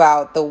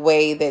about the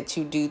way that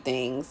you do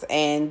things,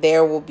 and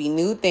there will be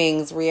new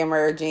things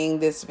reemerging.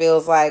 This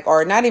feels like,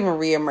 or not even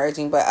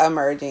reemerging, but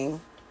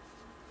emerging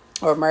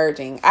or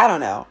merging. I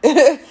don't know.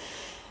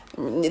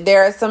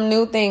 There are some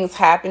new things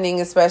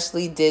happening,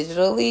 especially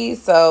digitally.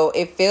 So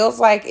it feels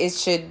like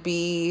it's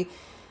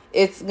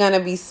going to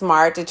be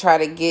smart to try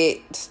to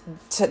get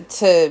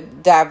to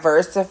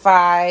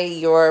diversify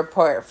your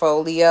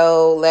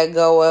portfolio, let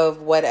go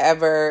of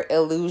whatever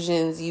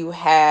illusions you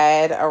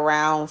had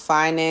around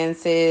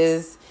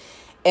finances,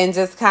 and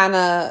just kind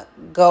of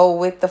go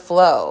with the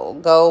flow,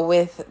 go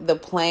with the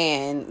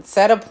plan,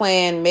 set a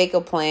plan, make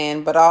a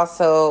plan, but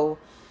also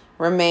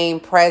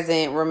remain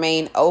present,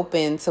 remain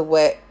open to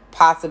what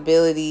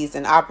possibilities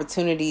and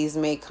opportunities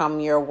may come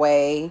your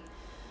way.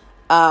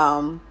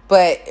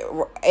 But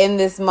in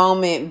this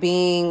moment,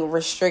 being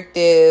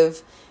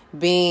restrictive,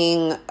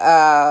 being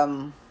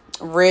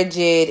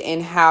rigid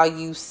in how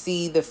you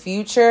see the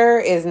future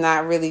is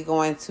not really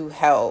going to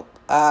help.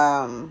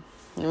 Let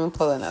me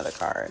pull another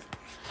card.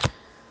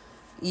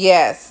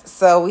 Yes,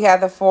 so we have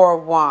the Four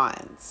of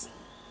Wands.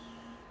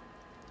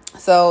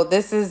 So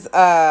this is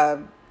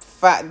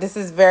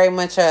very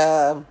much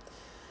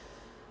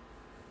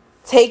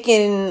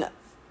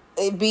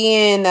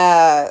being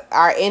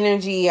our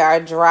energy, our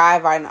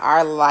drive,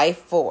 our life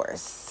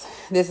force.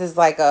 This is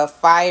like a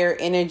fire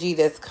energy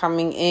that's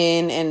coming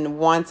in and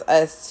wants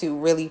us to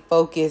really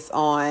focus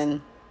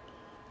on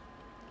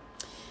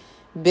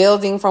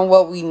building from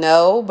what we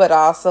know, but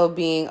also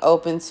being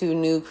open to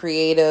new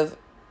creative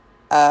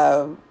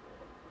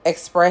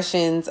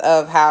expressions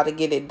of how to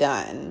get it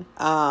done.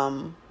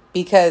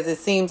 Because it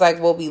seems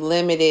like we'll be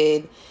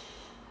limited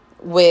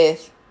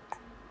with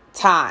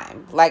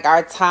time.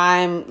 Our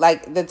time,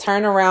 the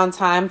turnaround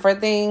time for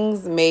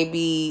things may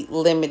be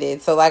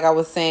limited. So I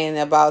was saying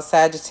about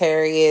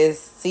Sagittarius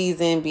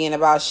season being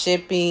about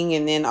shipping,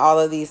 and then all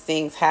of these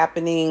things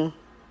happening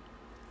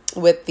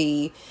with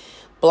the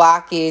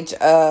blockage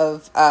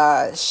of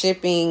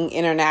shipping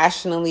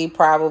internationally,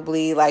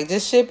 probably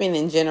just shipping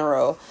in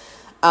general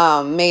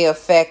may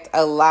affect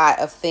a lot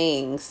of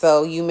things.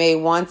 So you may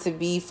want to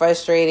be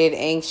frustrated,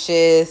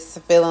 anxious,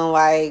 feeling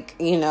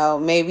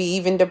maybe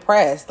even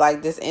depressed.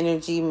 This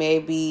energy may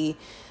be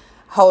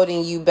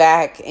holding you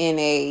back in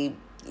a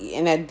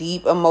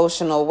deep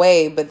emotional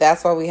way. But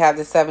that's why we have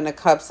the Seven of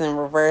Cups in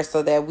reverse,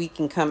 so that we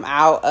can come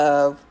out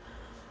of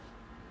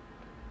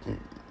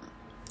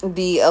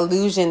the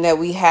illusion that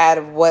we had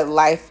of what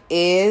life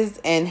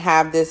is and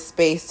have this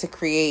space to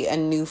create a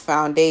new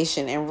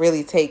foundation and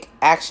really take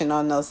action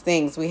on those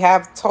things. We'll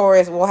have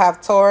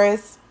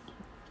Taurus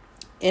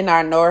in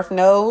our North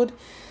Node,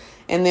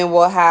 and then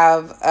we'll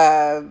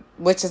have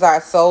which is our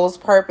soul's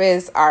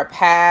purpose, our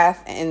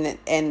path,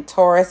 and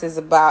Taurus is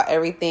about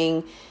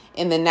everything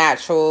in the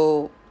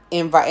natural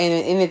in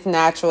its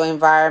natural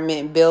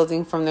environment,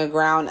 building from the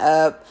ground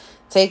up,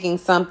 taking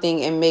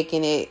something and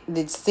making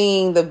it,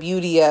 seeing the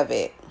beauty of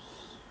it.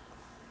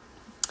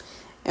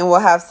 And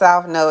we'll have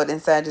South Node in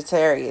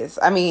Sagittarius.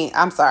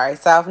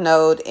 South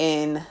Node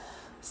in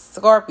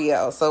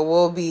Scorpio. So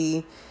we'll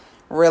be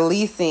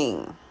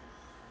releasing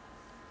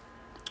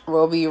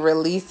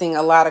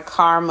a lot of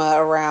karma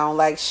around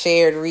like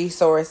shared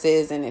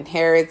resources and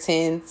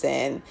inheritance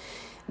and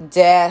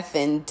death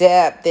and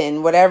depth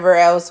and whatever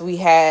else we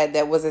had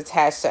that was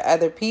attached to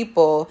other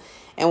people.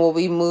 And we'll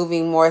be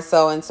moving more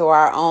so into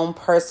our own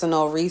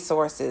personal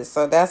resources.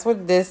 So that's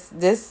what this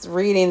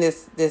reading,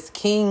 this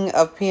King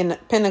of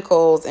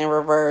Pentacles in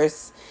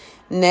reverse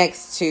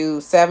next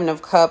to Seven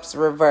of Cups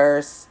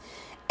reverse,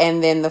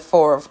 and then the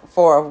Four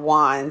of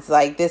Wands.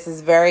 Like, this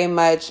is very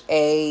much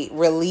a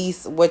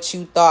release what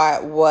you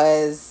thought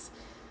was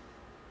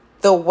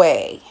the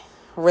way.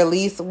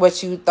 Release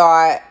what you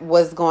thought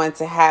was going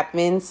to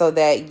happen so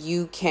that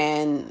you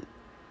can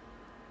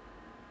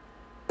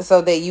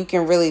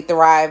really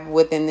thrive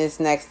within this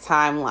next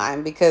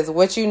timeline, because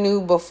what you knew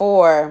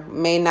before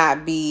may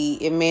not be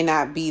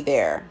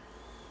there,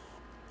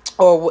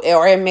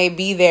 or it may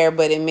be there,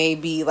 but it may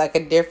be like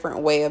a different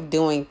way of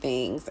doing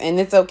things. And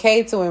it's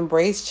okay to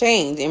embrace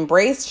change.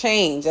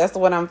 That's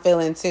what I'm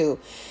feeling too.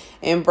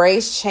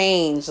 Embrace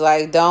change.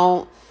 Like,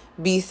 don't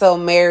be so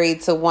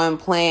married to one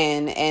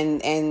plan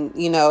and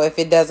if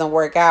it doesn't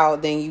work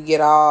out, then you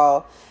get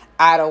all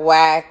out of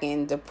whack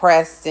and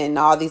depressed and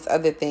all these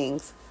other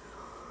things.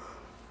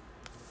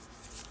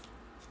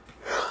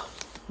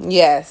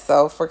 Yes,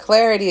 so for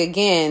clarity,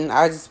 again,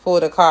 I just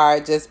pulled a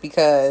card just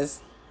because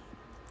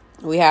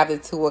we have the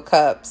Two of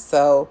Cups.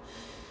 So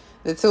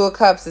the Two of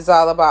Cups is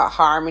all about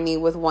harmony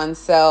with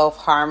oneself,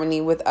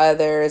 harmony with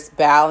others,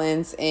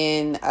 balance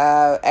in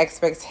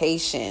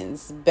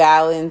expectations,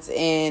 balance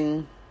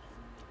in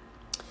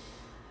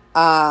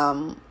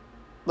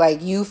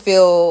like you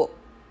feel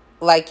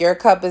like your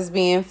cup is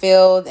being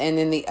filled, and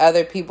then the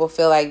other people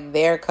feel like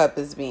their cup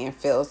is being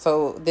filled.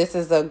 So this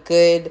is a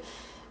good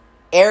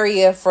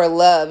area for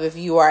love if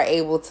you are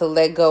able to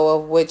let go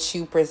of what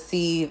you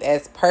perceive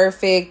as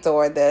perfect,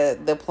 or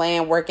the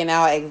plan working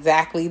out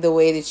exactly the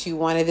way that you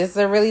wanted. This is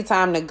a really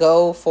time to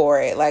go for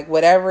it. Like,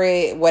 whatever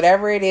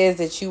it is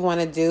that you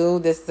want to do,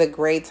 this is a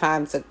great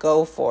time to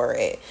go for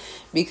it,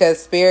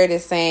 because Spirit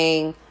is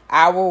saying,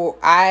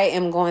 I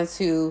am going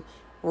to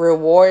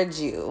reward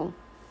you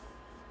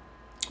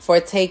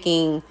for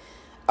taking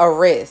a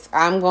risk.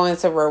 I'm going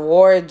to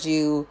reward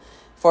you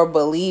for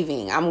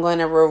believing. I'm going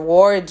to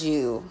reward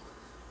you.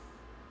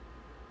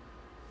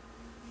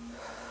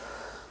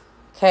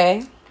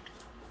 Okay,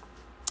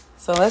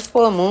 so let's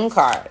pull a moon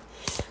card,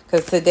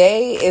 because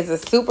today is a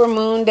super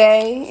moon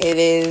day. It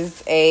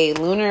is a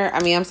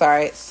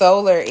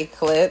solar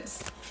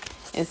eclipse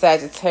in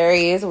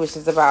Sagittarius, which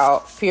is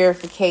about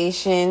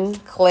purification,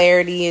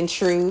 clarity, and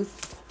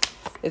truth.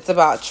 It's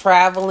about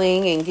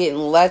traveling and getting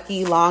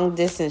lucky, long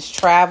distance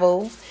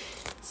travel.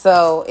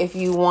 So if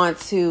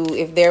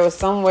there was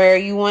somewhere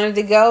you wanted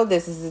to go,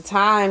 this is the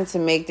time to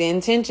make the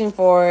intention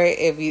for it.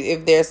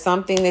 If there's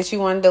something that you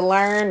wanted to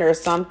learn, or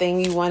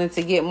something you wanted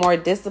to get more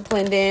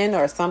disciplined in,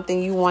 or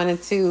something you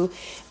wanted to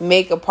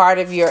make a part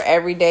of your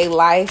everyday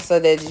life so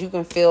that you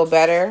can feel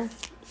better.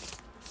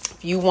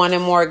 If you wanted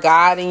more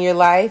God in your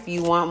life,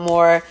 you want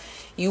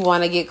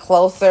to get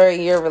closer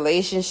in your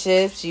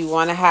relationships, you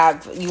want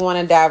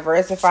to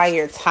diversify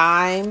your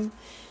time.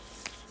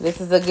 This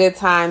is a good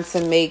time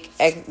to make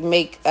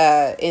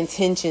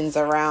intentions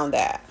around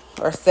that,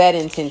 or set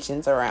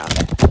intentions around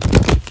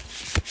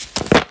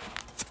that.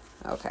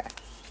 Okay.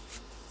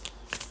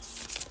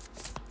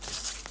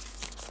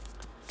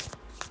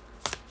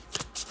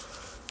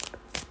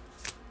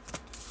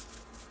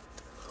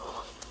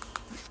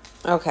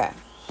 Okay.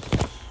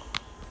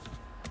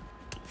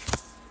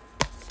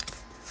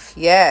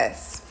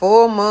 Yes,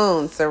 full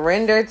moon,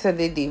 surrender to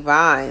the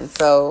divine.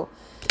 So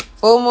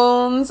full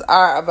moons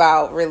are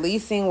about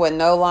releasing what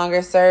no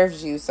longer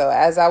serves you. So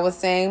as I was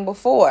saying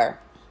before,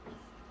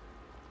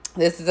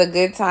 this is a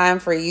good time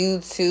for you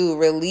to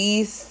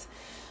release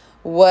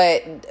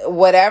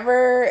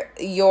whatever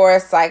your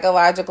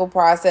psychological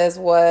process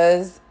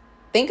was.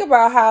 Think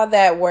about how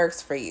that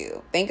works for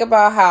you. Think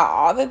about how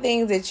all the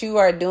things that you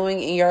are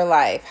doing in your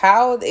life,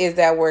 how is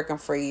that working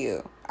for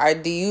you? Are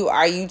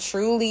you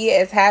truly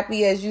as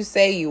happy as you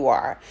say you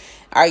are?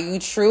 Are you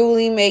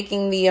truly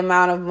making the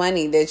amount of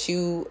money that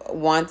you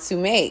want to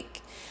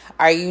make?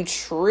 Are you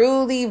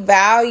truly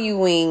are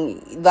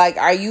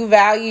you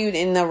valued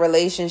in the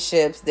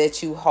relationships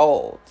that you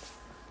hold?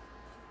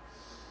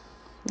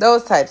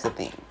 Those types of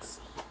things.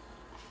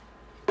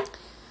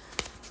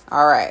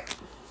 All right.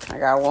 I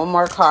got one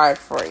more card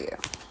for you.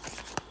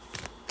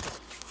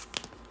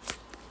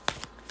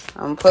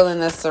 I'm pulling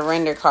the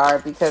surrender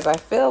card because I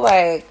feel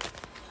like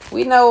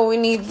we know what we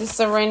need to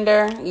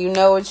surrender. You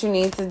know what you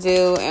need to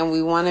do. And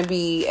we want to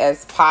be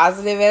as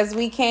positive as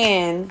we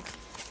can,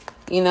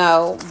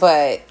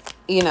 but,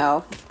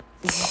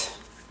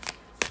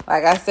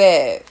 like I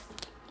said,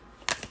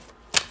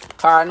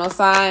 Cardinal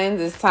signs,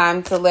 it's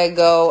time to let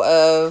go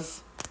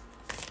of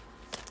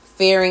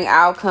fearing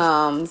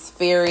outcomes,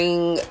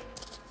 fearing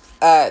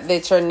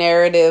that your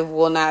narrative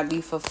will not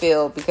be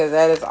fulfilled, because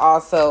that is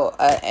also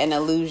an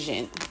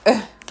illusion.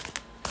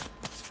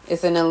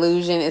 It's an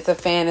illusion. It's a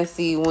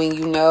fantasy when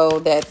you know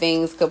that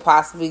things could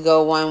possibly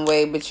go one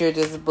way, but you're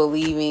just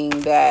believing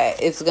that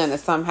it's going to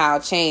somehow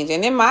change.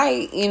 And it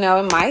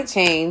might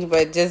change,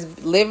 but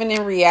just living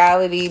in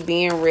reality,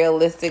 being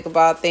realistic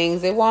about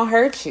things, it won't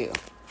hurt you.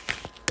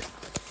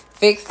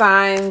 Fixed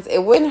signs, it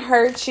wouldn't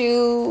hurt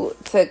you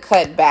to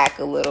cut back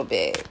a little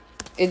bit.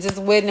 It just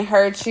wouldn't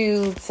hurt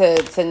you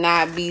to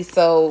not be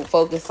so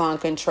focused on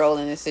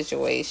controlling the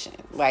situation.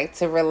 Like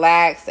to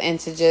relax and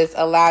to just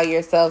allow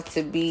yourself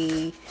to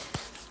be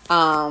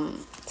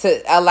open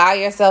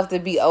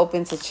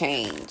to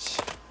change.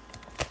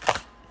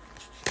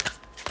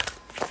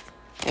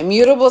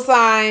 Immutable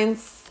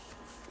signs.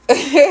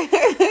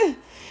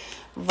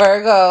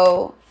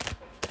 Virgo,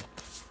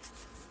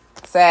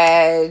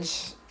 Sag,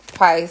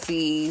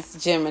 Pisces,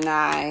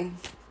 Gemini.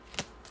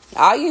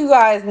 All you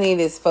guys need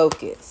is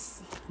focus.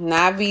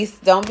 Don't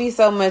be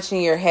so much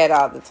in your head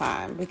all the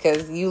time,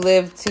 because you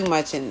live too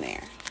much in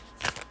there.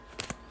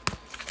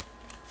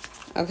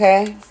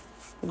 Okay?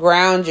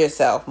 Ground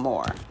yourself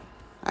more.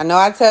 I know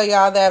I tell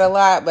y'all that a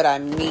lot, but I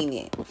mean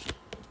it.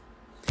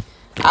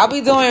 I'll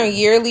be doing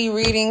yearly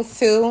readings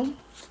too,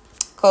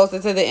 closer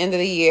to the end of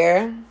the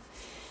year.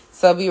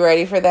 So be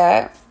ready for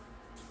that.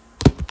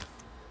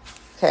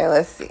 Okay,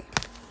 let's see.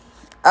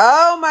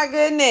 Oh my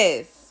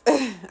goodness.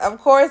 Of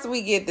course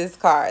we get this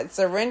card.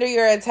 Surrender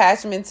your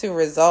attachment to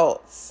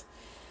results.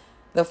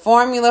 The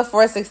formula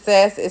for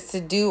success is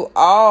to do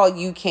all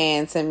you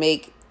can to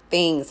make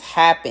things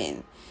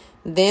happen.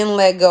 Then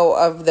let go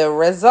of the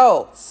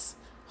results.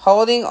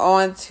 Holding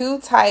on too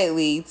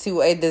tightly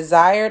to a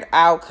desired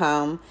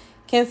outcome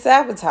can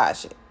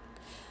sabotage it.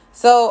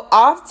 So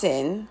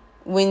often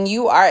when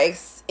you are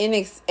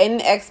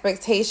in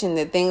expectation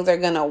that things are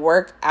going to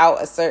work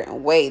out a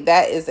certain way,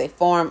 that is a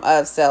form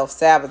of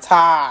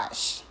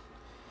self-sabotage.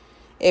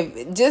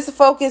 Just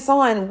focus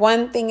on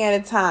one thing at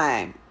a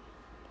time.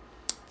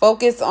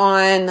 Focus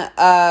on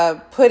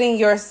putting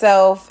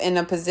yourself in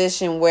a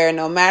position where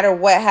no matter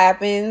what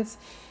happens,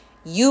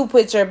 you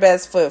put your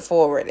best foot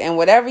forward. And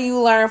whatever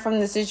you learn from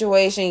the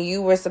situation,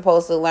 you were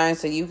supposed to learn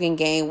so you can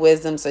gain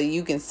wisdom, so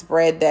you can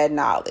spread that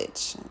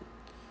knowledge.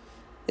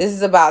 This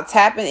is about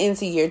tapping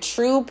into your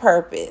true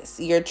purpose,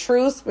 your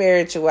true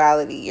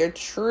spirituality, your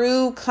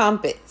true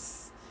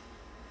compass.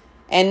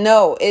 And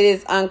no, it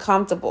is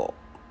uncomfortable.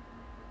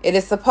 It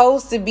is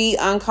supposed to be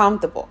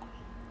uncomfortable.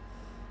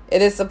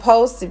 It is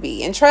supposed to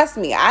be. And trust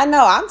me, I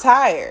know I'm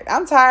tired.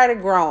 I'm tired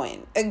of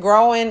growing,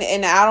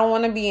 and I don't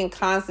want to be in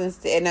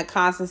a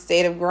constant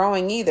state of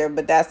growing either.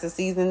 But that's the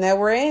season that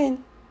we're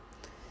in.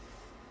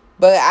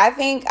 But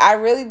I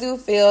really do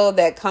feel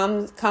that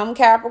come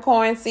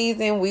Capricorn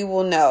season, we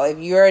will know. If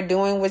you're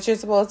doing what you're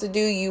supposed to do,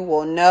 you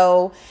will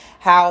know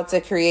how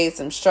to create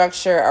some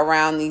structure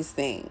around these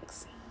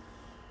things.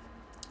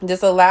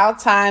 Just allow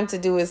time to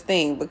do its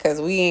thing, because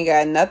we ain't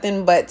got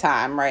nothing but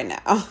time right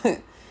now.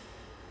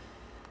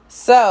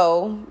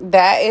 So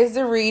that is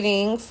the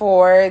reading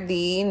for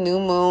the new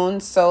moon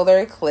solar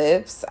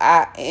eclipse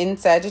in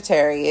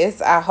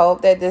Sagittarius. I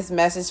hope that this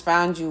message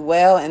found you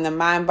well in the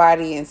mind,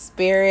 body, and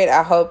spirit.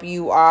 I hope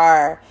you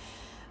are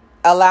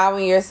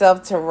allowing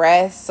yourself to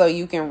rest so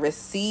you can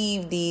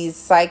receive these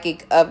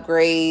psychic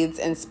upgrades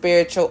and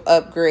spiritual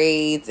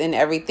upgrades and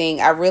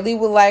everything. I really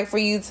would like for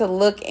you to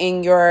look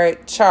in your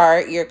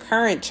chart, your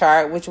current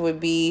chart, which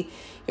would be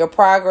your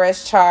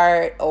progress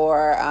chart,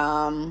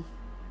 or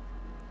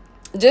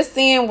just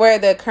seeing where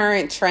the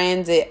current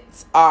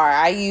transits are.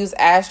 I use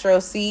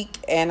AstroSeek,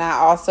 and I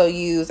also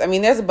use,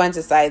 there's a bunch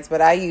of sites, but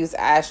I use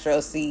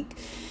AstroSeek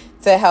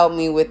to help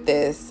me with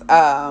this.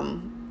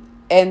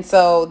 And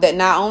so that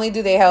not only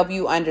do they help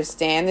you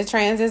understand the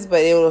transits, but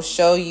it will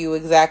show you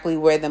exactly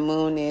where the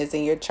moon is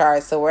in your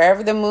chart. So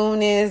wherever the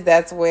moon is,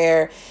 that's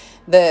where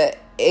the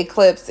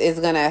eclipse is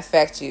going to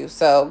affect you.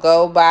 So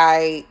go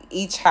by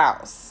each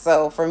house.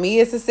 So for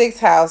me, it's the 6th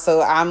house.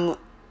 So I'm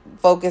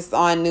focused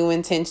on new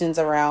intentions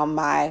around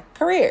my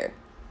career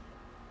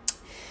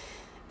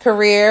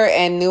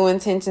and new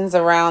intentions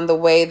around the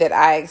way that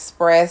I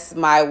express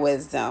my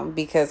wisdom,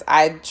 because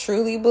I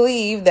truly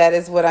believe that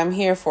is what I'm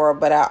here for.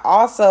 But I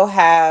also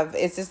have,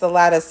 it's just a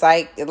lot of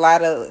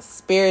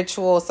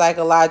spiritual,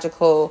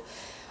 psychological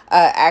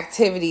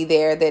activity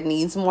there that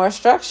needs more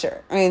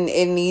structure, and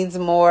it needs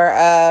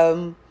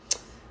more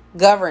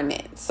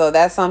governance. So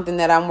that's something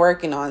that I'm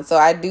working on. So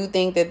I do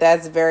think that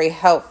that's very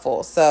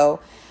helpful. So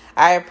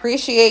I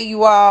appreciate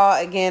you all.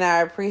 Again, I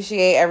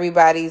appreciate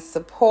everybody's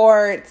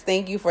support.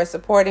 Thank you for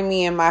supporting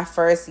me in my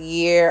first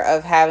year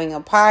of having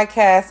a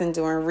podcast and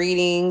doing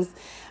readings.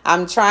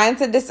 I'm trying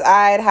to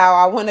decide how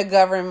I want to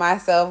govern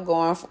myself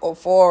going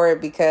forward,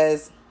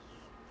 because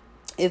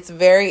it's a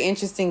very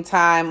interesting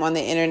time on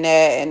the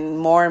internet, and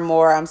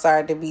more I'm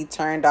starting to be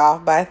turned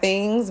off by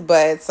things.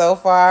 But so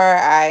far,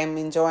 I'm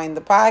enjoying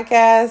the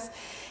podcast.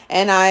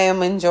 And I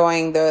am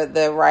enjoying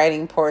the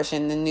writing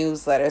portion, the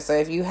newsletter. So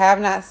if you have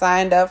not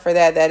signed up for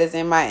that, that is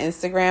in my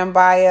Instagram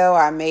bio.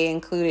 I may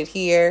include it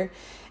here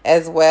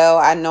as well.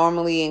 I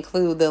normally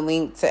include the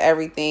link to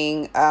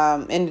everything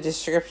in the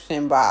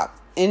description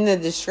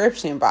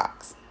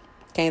box.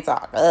 Can't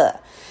talk. Ugh.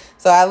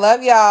 So I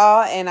love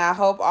y'all, and I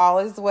hope all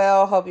is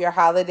well. Hope your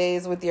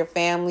holidays with your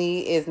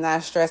family is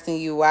not stressing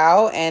you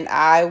out. And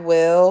I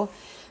will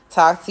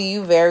talk to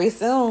you very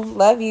soon.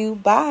 Love you.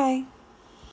 Bye.